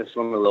 he's going to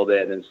swim a little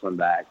bit and then swim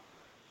back.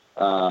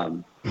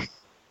 And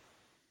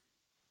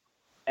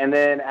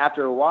then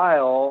after a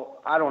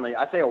while, I don't know,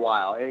 I say a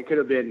while, it could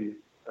have been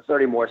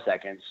 30 more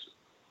seconds.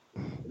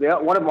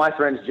 One of my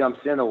friends jumps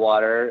in the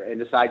water and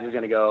decides he's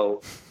going to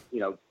go,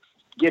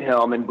 get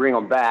him and bring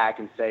him back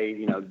and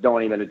say,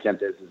 don't even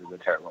attempt this. This is a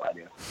terrible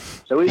idea.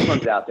 So he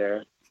swims out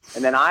there,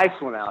 and then I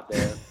swim out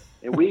there,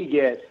 and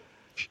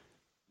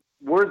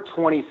we're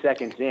 20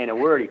 seconds in,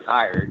 and we're already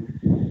tired,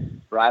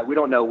 right? We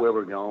don't know where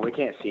we're going. We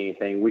can't see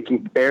anything. We can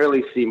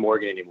barely see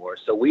Morgan anymore.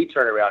 So we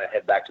turn around and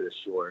head back to the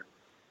shore.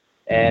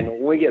 And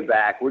when we get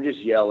back, we're just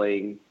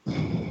yelling,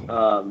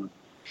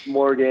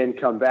 Morgan,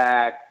 come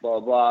back, blah,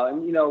 blah.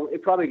 And,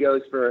 it probably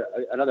goes for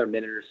another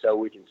minute or so.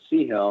 We can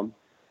see him.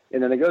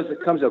 And then it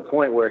comes to a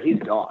point where he's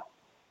gone.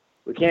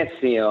 We can't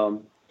see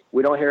him.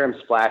 We don't hear him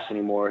splash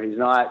anymore. He's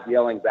not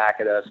yelling back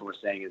at us when we're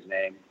saying his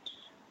name.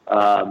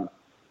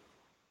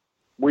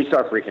 We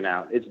start freaking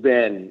out. It's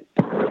been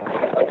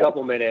a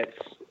couple minutes.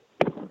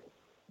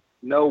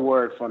 No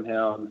word from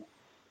him.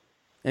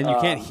 And you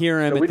can't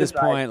hear him at this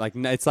point. Like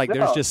it's like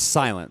there's just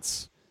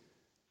silence.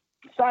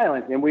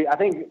 Silence. And I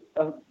think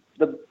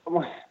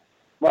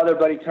my other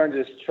buddy turns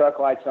his truck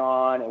lights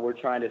on, and we're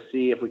trying to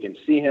see if we can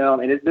see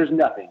him, and there's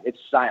nothing. It's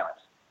silence.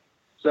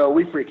 So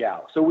we freak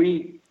out. So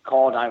we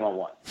call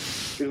 911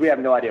 because we have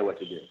no idea what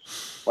to do.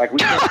 Like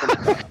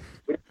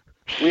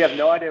we have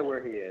no idea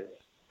where he is.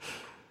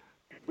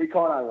 We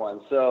call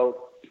 911.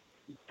 So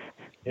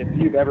if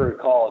you've ever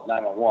called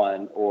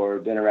 911 or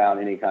been around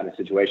any kind of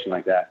situation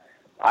like that,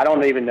 I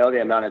don't even know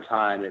the amount of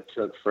time it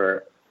took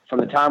from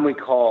the time we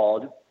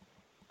called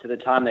to the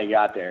time they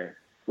got there.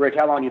 Rick,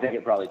 how long do you think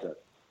it probably took?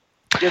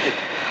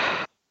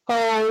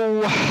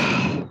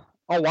 Oh,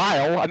 a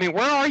while. I mean,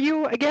 where are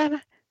you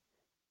again?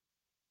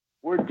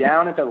 we're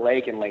down at the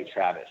lake in Lake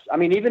Travis. I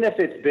mean, even if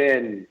it's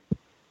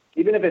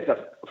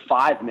a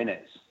 5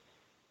 minutes.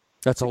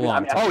 That's a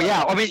long time. Oh,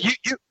 yeah. I mean,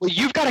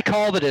 you've got to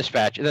call the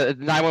dispatch, the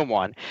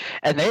 911,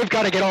 and they've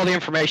got to get all the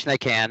information they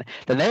can.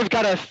 Then they've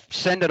got to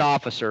send an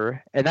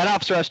officer, and that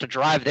officer has to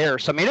drive there.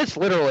 So, I mean, it's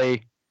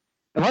literally,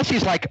 unless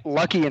he's, like,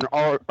 lucky and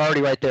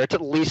already right there, it's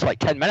at least, like,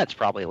 10 minutes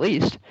probably, at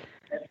least.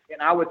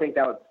 And I would think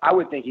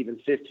even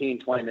 15,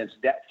 20 minutes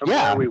from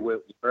where we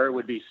were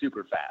would be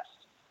super fast.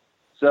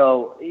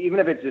 So even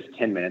if it's just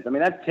 10 minutes, I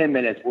mean, that's 10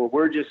 minutes where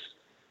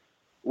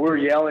we're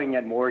yelling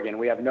at Morgan.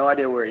 We have no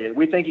idea where he is.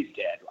 We think he's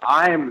dead.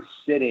 I'm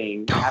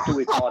sitting, after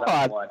we call it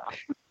out one,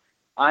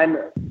 I'm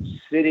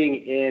sitting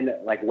in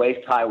like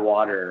waist-high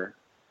water,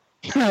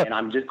 and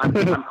I'm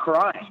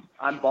crying.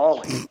 I'm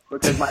bawling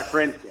because my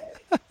friend's dead.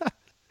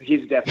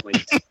 He's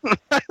definitely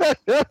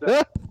dead.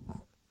 So,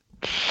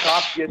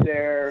 cops get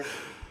there.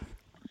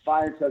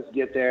 Fire trucks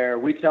get there.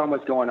 We tell them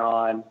what's going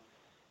on.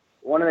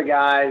 One of the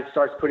guys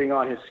starts putting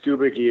on his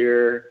scuba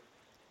gear,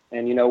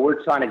 and,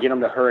 we're trying to get him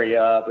to hurry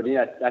up, but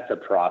that's a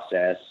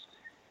process.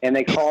 And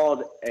they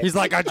called. He's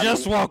like, I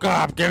just woke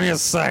up. Give me a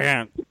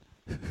second.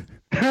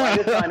 I'm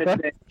just trying to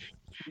think.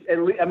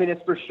 I mean,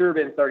 it's for sure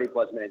been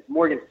 30-plus minutes.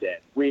 Morgan's dead.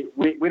 We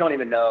don't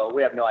even know.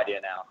 We have no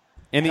idea now.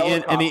 And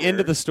the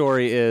end of the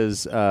story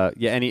is,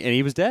 and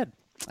he was dead.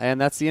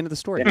 And that's the end of the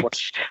story.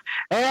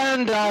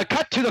 And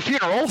cut to the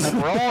funeral,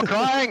 and we're all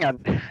crying,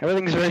 and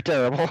everything's very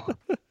terrible.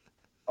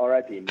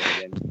 R.I.P.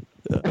 Morgan.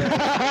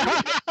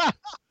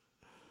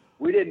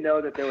 We didn't know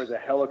that there was a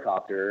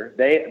helicopter.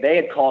 They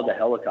had called the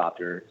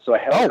helicopter, so a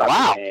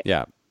helicopter came.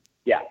 Yeah.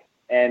 Yeah,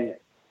 and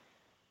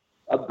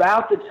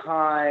about the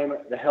time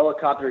the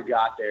helicopter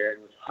got there, it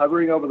was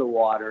hovering over the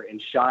water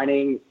and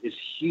shining this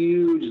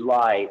huge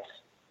light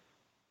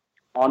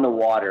on the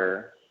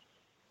water.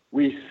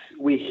 We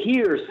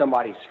hear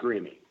somebody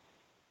screaming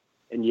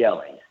and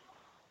yelling.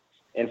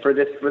 And for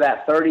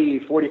that 30,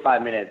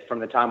 45 minutes from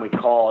the time we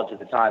called to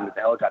the time that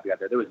the helicopter got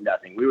there was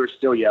nothing. We were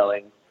still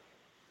yelling.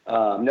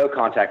 No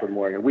contact with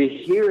Morgan. We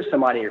hear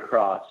somebody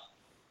across,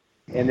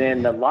 and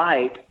then the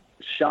light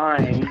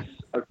shines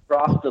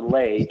across the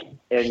lake,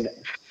 and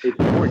it's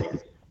Morgan.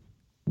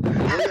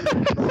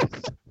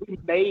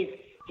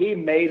 He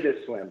made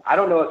this swim. I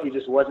don't know if he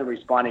just wasn't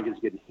responding because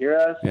he couldn't hear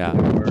us,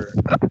 or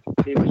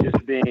he was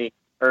just being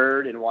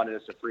heard and wanted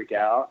us to freak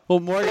out. Well,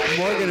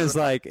 Morgan is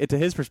like, to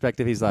his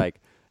perspective, he's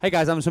like, hey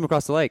guys, I'm gonna swim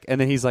across the lake, and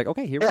then he's like,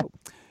 okay, here we go.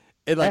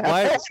 And like,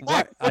 why?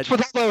 What's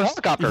with all the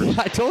helicopters?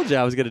 I told you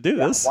I was gonna do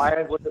this. What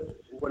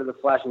are the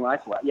flashing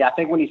lights? Yeah, I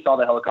think when he saw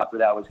the helicopter,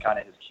 that was kind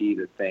of his key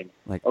to think,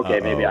 like, okay,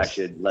 maybe I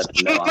should let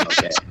them know I'm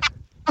okay.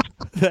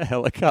 The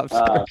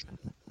helicopter.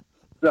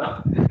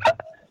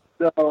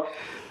 So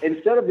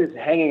instead of just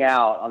hanging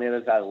out on the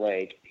other side of the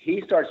lake,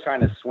 he starts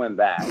trying to swim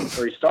back,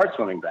 or he starts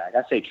swimming back.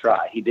 I say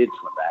try. He did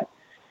swim back.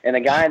 And the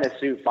guy in the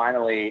suit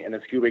in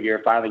the scuba gear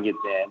finally gets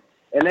in,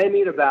 and they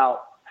meet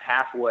about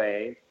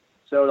halfway.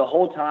 So the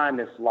whole time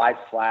this light's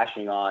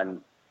flashing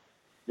on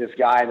this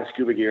guy in the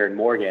scuba gear and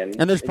Morgan.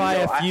 And there's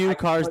probably a few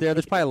cars there.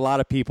 There's probably a lot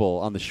of people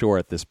on the shore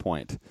at this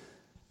point.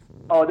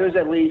 Oh, there's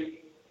at least,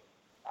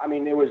 I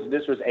mean,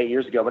 this was 8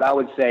 years ago, but I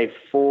would say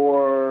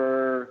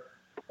 4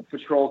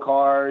 patrol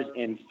cars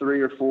and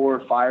 3 or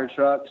 4 fire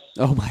trucks.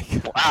 Oh my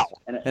God. Wow.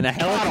 And a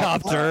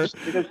helicopter.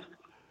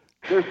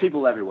 There's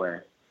people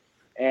everywhere.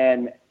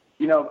 And,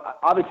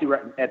 obviously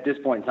at this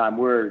point in time,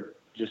 we're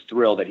just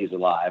thrilled that he's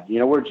alive.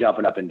 We're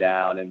jumping up and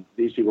down, and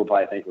these people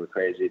probably think we're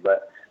crazy.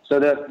 But so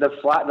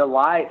the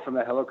light from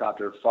the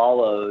helicopter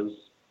follows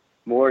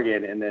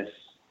Morgan and this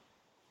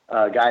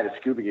guy in the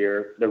scuba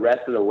gear the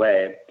rest of the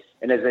way.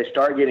 And as they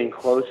start getting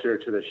closer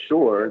to the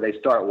shore, they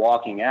start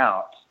walking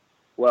out.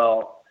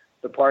 Well,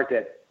 the part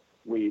that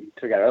we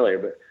took out earlier,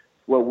 but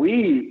what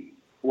we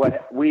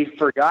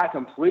forgot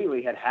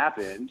completely had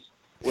happened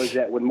was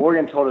that when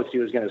Morgan told us he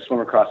was going to swim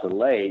across the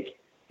lake,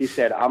 he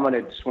said, I'm going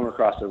to swim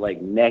across the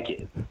lake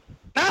naked.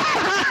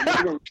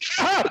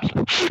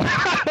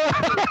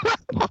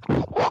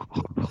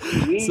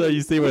 So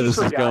you see where this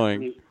is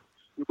going.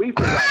 We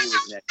forgot he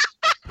was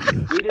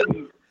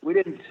naked. We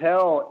didn't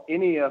tell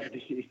any of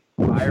the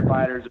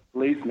firefighters or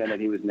policemen that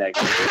he was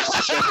naked.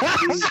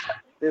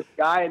 This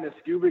guy in the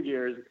scuba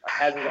gears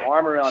has his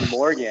arm around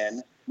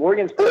Morgan.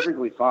 Morgan's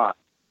perfectly fine.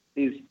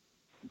 He's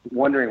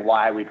wondering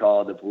why we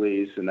called the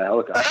police and the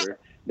helicopter.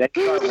 They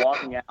start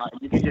walking out,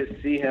 and you can just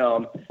see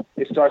him.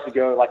 It starts to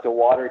go, like the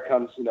water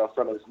comes,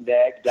 from his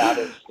neck down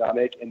to his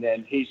stomach, and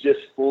then he's just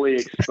fully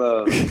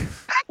exposed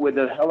with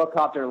the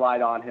helicopter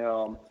light on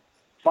him.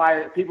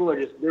 People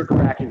are they're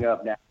cracking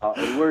up now,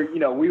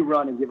 and we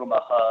run and give him a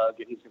hug,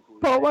 and he's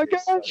completely. Oh my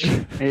gosh!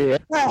 Yeah.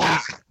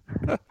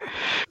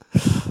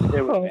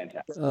 It was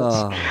fantastic.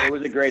 It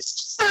was a great.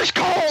 It's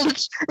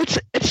cold.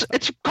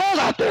 It's cold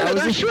out there. I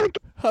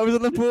was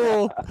in the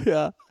pool.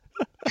 Yeah.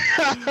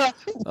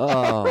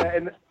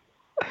 And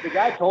the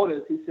guy told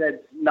us. He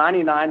said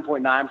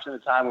 99.9% of the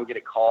time we get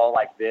a call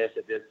like this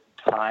at this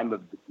time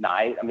of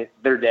night. I mean,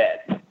 they're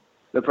dead.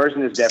 The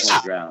person is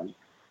definitely drowned.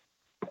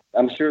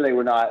 I'm sure they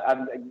were not.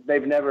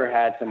 They've never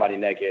had somebody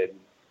naked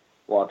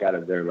walk out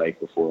of their lake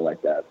before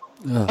like that.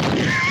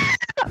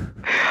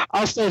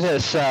 I'll say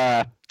this,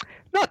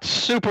 not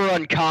super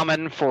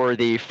uncommon for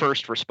the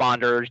first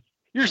responder.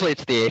 Usually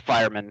it's the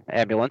fireman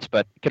ambulance,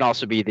 but it can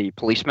also be the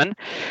policeman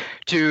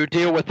to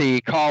deal with the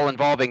call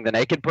involving the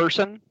naked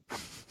person.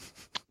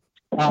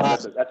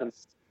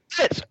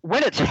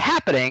 When it's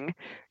happening,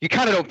 you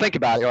kind of don't think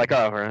about it. You're like,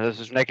 oh, this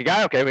is a naked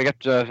guy. Okay, we got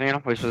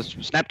we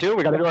snap to.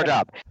 We got to do our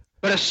job.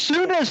 But as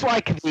soon as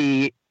like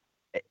the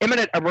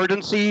imminent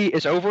emergency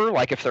is over,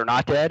 like if they're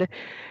not dead,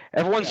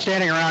 everyone's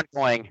standing around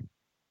going,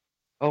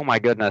 "Oh my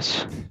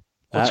goodness,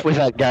 what's with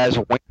that guy's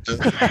wing?"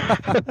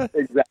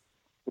 Exactly.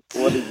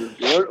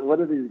 What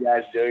are these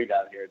guys doing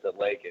down here at the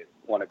lake at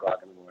 1 o'clock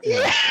in the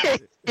morning?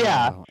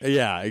 Yeah.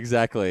 Yeah,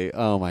 exactly.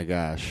 Oh my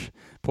gosh.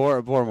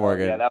 Poor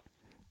Morgan.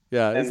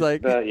 It's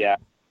like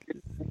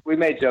we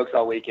made jokes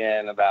all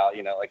weekend about,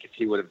 like if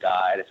he would have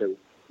died,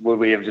 would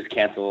we have just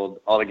canceled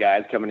all the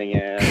guys coming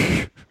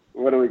in?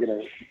 Would we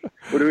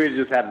have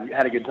just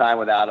had a good time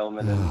without him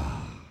and then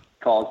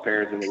call his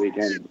parents in the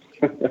weekend?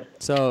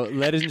 So,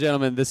 ladies and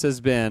gentlemen, this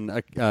has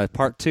been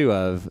part 2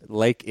 of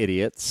Lake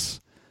Idiots.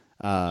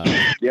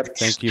 Yep.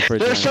 Thank you for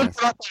There's joining something us.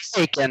 about the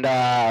lake, and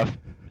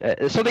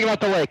there's something about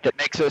the lake that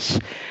makes us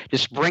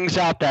just brings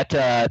out that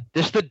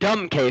just the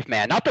dumb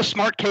caveman, not the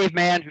smart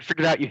caveman who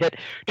figured out you hit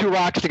 2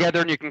 rocks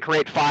together and you can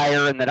create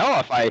fire, and then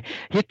if I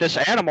hit this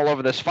animal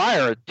over this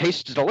fire, it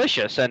tastes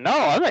delicious, and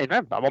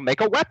I'll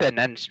make a weapon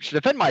and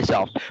defend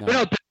myself. No. But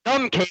no, the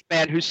dumb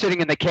caveman who's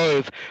sitting in the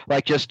cave,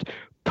 like just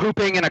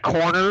pooping in a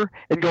corner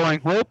and going,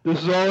 "Well,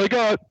 this is all I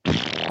got."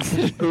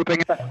 Just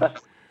pooping.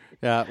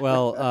 Yeah,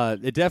 well,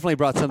 it definitely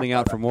brought something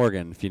out for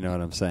Morgan, if you know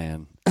what I'm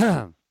saying.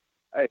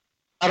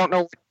 I don't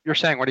know what you're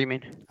saying. What do you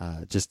mean?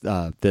 Just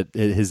that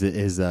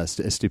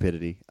his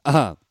stupidity.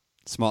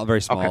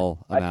 Very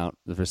small amount,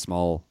 very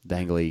small,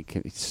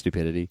 dangly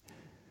stupidity.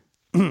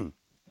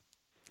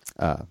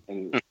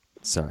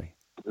 Sorry.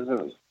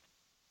 Isn't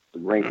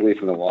wrinkly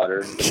from the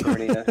water?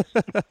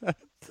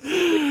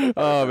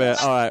 Oh man!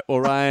 All right. Well,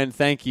 Ryan,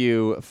 thank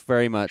you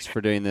very much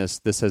for doing this.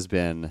 This has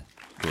been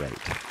great.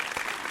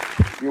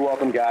 You're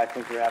welcome, guys.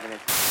 Thanks for having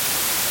us.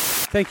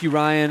 Thank you,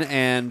 Ryan,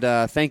 and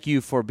thank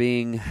you for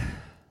being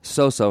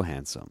so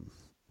handsome.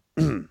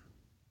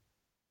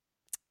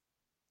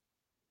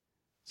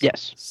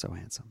 Yes. So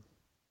handsome.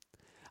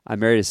 I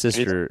married a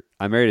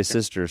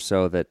sister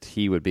so that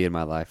he would be in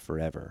my life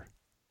forever.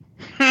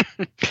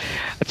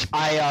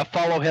 I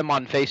follow him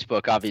on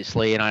Facebook,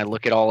 obviously, and I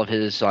look at all of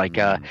his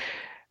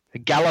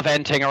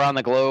gallivanting around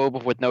the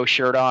globe with no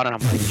shirt on, and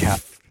I'm like, yeah,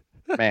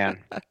 man.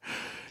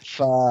 If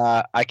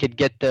I could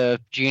get the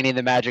genie in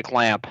the magic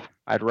lamp,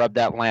 I'd rub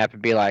that lamp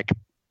and be like,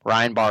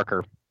 Ryan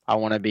Barker, I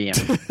want to be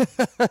him.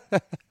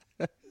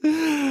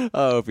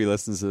 Oh, if he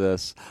listens to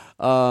this.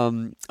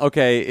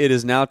 Okay, it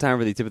is now time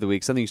for the tip of the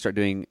week, something you start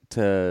doing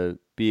to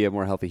be a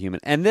more healthy human.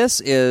 And we're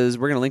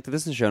going to link to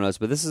this in the show notes,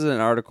 but this is an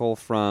article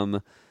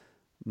from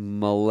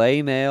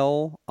Malay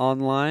Mail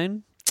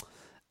Online.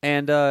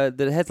 And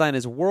the headline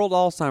is World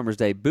Alzheimer's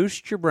Day,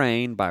 Boost Your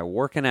Brain by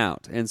Working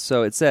Out. And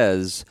so it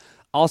says,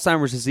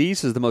 Alzheimer's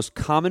disease is the most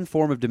common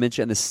form of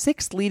dementia and the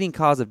 6th leading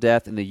cause of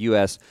death in the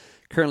U.S.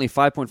 Currently,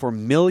 5.4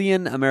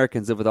 million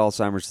Americans live with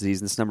Alzheimer's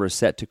disease, and this number is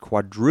set to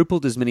quadruple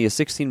to as many as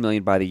 16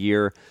 million by the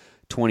year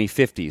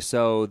 2050.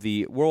 So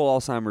the World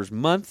Alzheimer's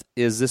Month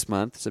is this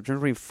month.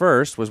 September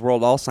 21st was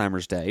World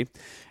Alzheimer's Day,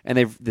 and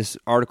they've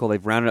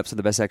rounded up some of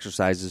the best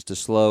exercises to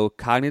slow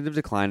cognitive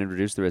decline and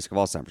reduce the risk of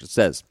Alzheimer's. It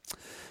says,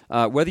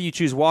 whether you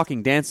choose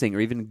walking, dancing,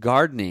 or even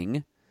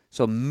gardening,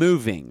 so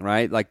moving,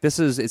 right? Like it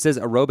says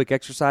aerobic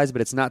exercise,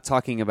 but it's not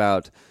talking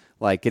about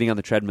like getting on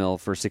the treadmill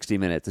for 60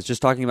 minutes. It's just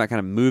talking about kind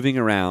of moving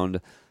around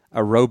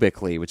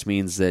aerobically, which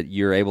means that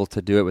you're able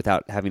to do it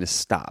without having to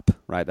stop,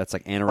 right? That's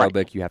like anaerobic,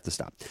 right. You have to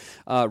stop.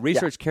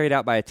 Research carried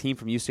out by a team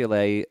from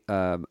UCLA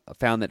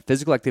found that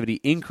physical activity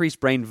increased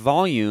brain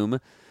volume,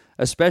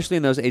 especially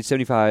in those aged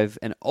 75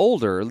 and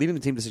older, leading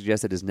the team to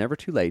suggest that it is never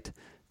too late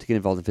to get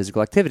involved in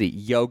physical activity.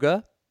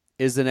 Yoga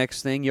is the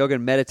next thing. Yoga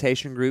and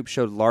meditation groups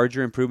showed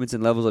larger improvements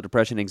in levels of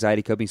depression,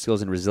 anxiety, coping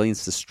skills, and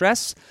resilience to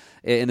stress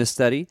in the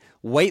study.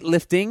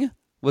 Weightlifting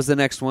was the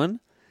next one.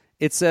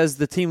 It says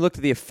the team looked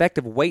at the effect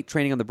of weight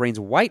training on the brain's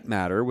white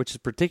matter, which is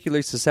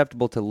particularly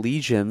susceptible to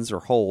lesions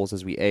or holes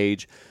as we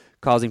age,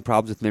 causing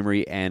problems with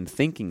memory and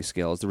thinking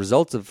skills. The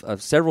results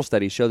of several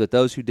studies show that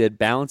those who did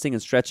balancing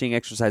and stretching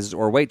exercises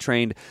or weight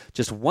trained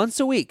just once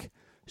a week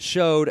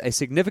showed a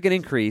significant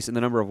increase in the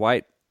number of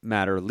white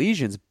matter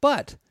lesions,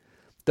 but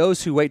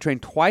those who weight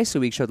trained twice a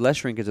week showed less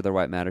shrinkage of their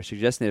white matter,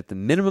 suggesting that if the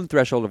minimum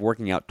threshold of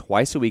working out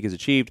twice a week is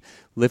achieved,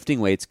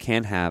 lifting weights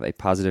can have a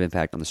positive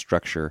impact on the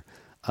structure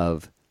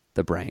of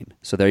the brain.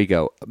 So there you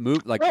go.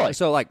 Move really?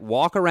 So like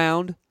walk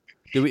around.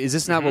 Is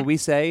this not what we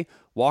say?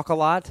 Walk a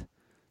lot.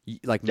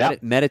 Like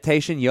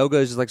meditation, yoga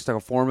is just like a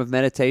form of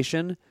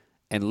meditation,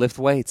 and lift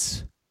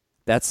weights.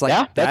 That's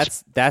like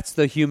that's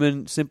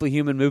the simply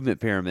human movement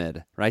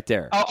pyramid right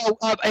there.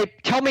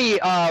 Tell me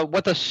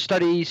what the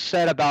study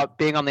said about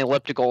being on the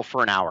elliptical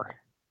for an hour.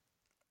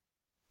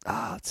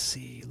 Let's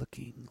see.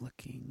 Looking.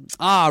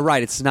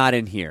 Right. It's not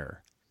in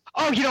here.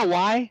 Oh, you know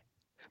why?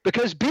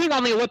 Because being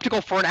on the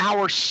elliptical for an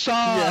hour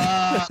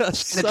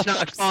sucks. And it's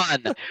not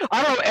fun.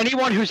 I don't know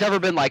anyone who's ever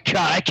been like,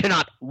 God, I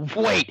cannot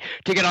wait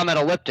to get on that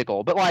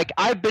elliptical. But like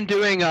I've been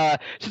doing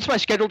since my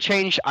schedule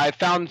changed, I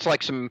found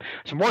like some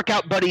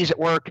workout buddies at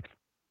work.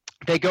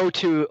 They go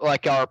to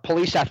like our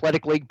police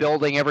athletic league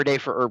building every day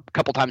or a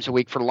couple times a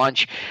week for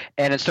lunch,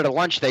 and instead of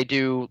lunch they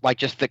do like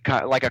just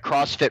like a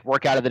CrossFit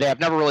workout of the day. I've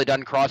never really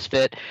done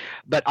CrossFit,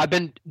 but I've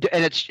been,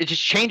 and it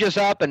just changes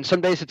up, and some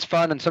days it's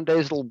fun and some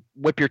days it'll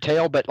whip your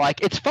tail, but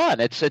like it's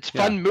fun. It's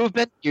fun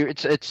movement.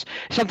 It's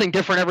something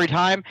different every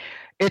time.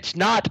 It's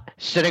not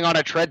sitting on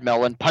a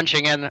treadmill and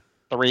punching in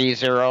 3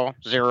 0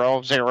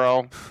 0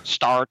 0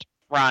 start.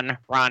 Run.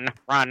 Like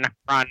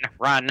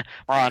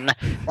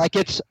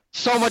it's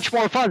so much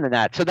more fun than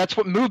that. So that's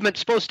what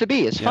movement's supposed to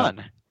be, is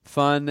fun.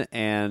 Fun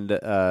and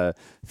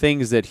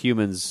things that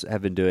humans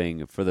have been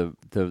doing for the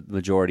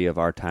majority of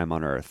our time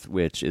on Earth,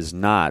 which is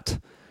not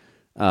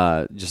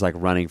just like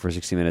running for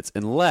 60 minutes,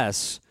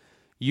 unless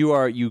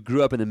you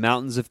grew up in the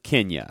mountains of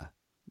Kenya.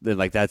 Then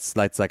like that's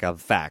like a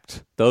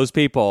fact. Those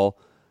people,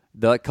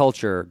 the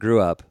culture grew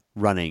up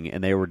running,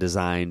 and they were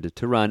designed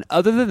to run.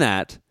 Other than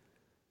that,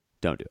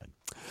 don't do it.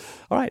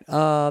 All right,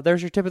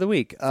 there's your tip of the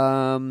week.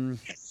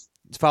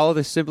 Follow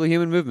the Simply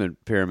Human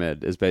movement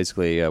pyramid is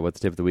basically what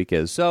the tip of the week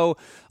is. So,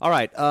 all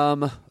right,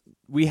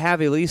 we have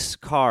Elise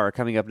Carr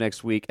coming up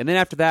next week, and then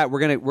after that, we're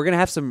gonna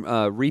have some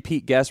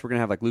repeat guests. We're gonna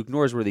have like Luke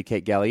Norsworthy,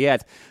 Kate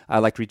Galliette. I'd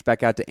like to reach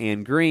back out to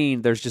Anne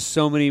Green. There's just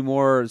so many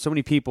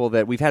people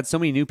that we've had so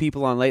many new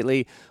people on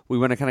lately. We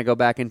want to kind of go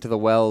back into the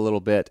well a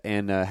little bit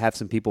and have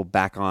some people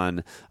back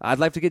on. I'd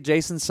like to get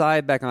Jason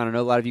Seib back on. I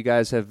know a lot of you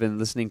guys have been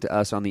listening to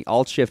us on the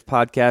Alt Shift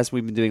podcast.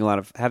 We've been having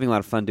a lot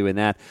of fun doing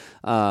that.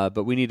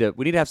 But we need to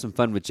have some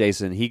fun with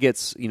Jason. He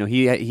gets,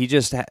 he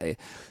just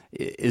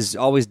is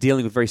always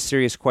dealing with very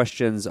serious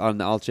questions on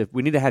the Alt Shift.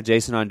 We need to have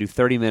Jason on, do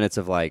 30 minutes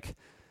of like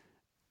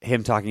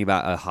him talking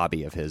about a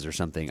hobby of his or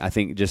something. I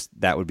think just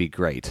that would be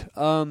great.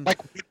 Like,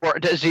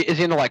 is he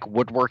into like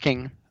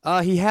woodworking?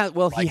 He has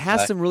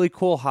some really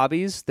cool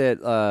hobbies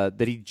that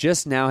he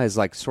just now has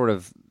like sort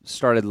of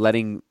started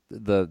letting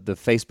the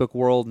Facebook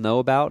world know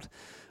about.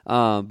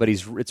 But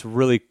it's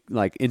really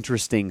like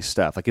interesting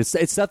stuff. Like it's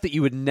stuff that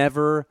you would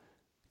never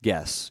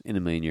guess in a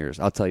million years.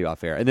 I'll tell you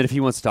off air. And then if he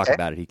wants to talk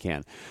about it, he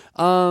can.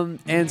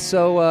 And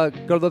so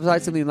go to the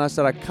website,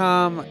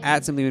 simplyhumanlifestyle.com.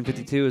 At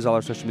simplyhuman52 is all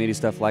our social media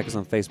stuff. Like us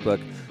on Facebook.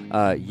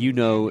 You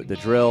know the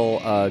drill.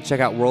 Check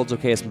out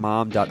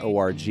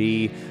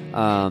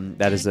worldsokayestmom.org.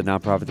 That is the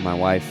nonprofit that my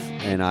wife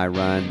and I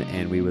run,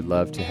 and we would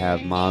love to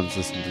have moms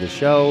listen to the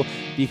show.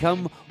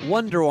 Become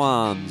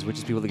Wonderwoms, which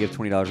is people that give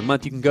 $20 a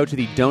month. You can go to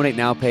the Donate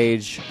Now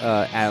page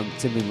at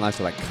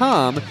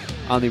simplyhumanlifestyle.com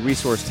on the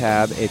resource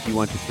tab if you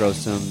want to throw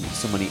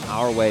some money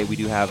our way. We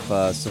do have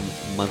some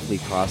monthly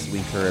costs we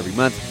incur every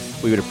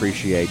month. We would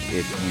appreciate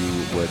if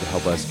you would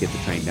help us get the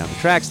train down the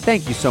tracks.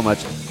 Thank you so much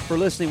for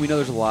listening. We know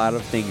there's a lot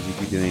of things you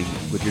could be doing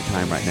with your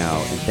time right now,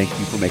 and thank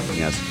you for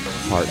making us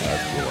part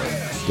of your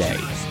day.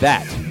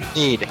 That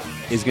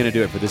is going to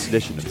do it for this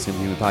edition of the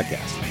Simply Human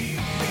Podcast.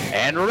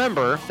 And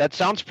remember, that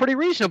sounds pretty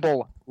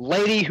reasonable.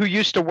 Lady who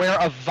used to wear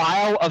a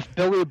vial of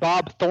Billy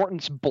Bob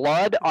Thornton's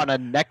blood on a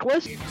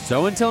necklace.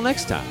 So until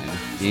next time,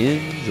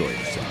 enjoy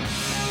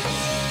yourself.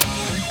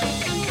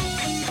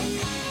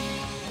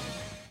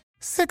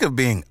 Sick of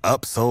being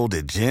upsold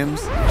at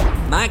gyms?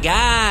 My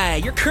guy,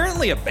 you're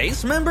currently a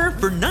base member?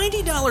 For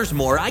 $90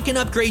 more, I can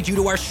upgrade you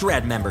to our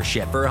Shred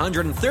membership. For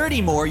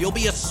 $130 more, you'll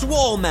be a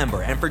Swole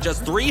member. And for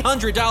just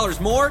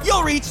 $300 more,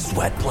 you'll reach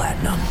Sweat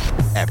Platinum.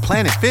 At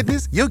Planet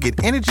Fitness, you'll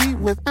get energy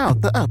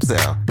without the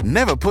upsell.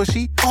 Never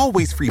pushy,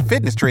 always free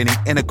fitness training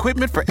and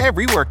equipment for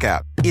every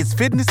workout. It's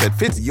fitness that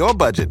fits your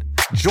budget.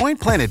 Join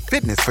Planet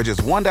Fitness for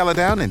just $1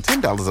 down and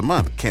 $10 a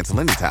month.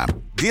 Cancel anytime.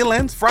 Deal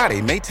ends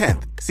Friday, May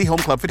 10th. See Home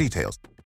Club for details.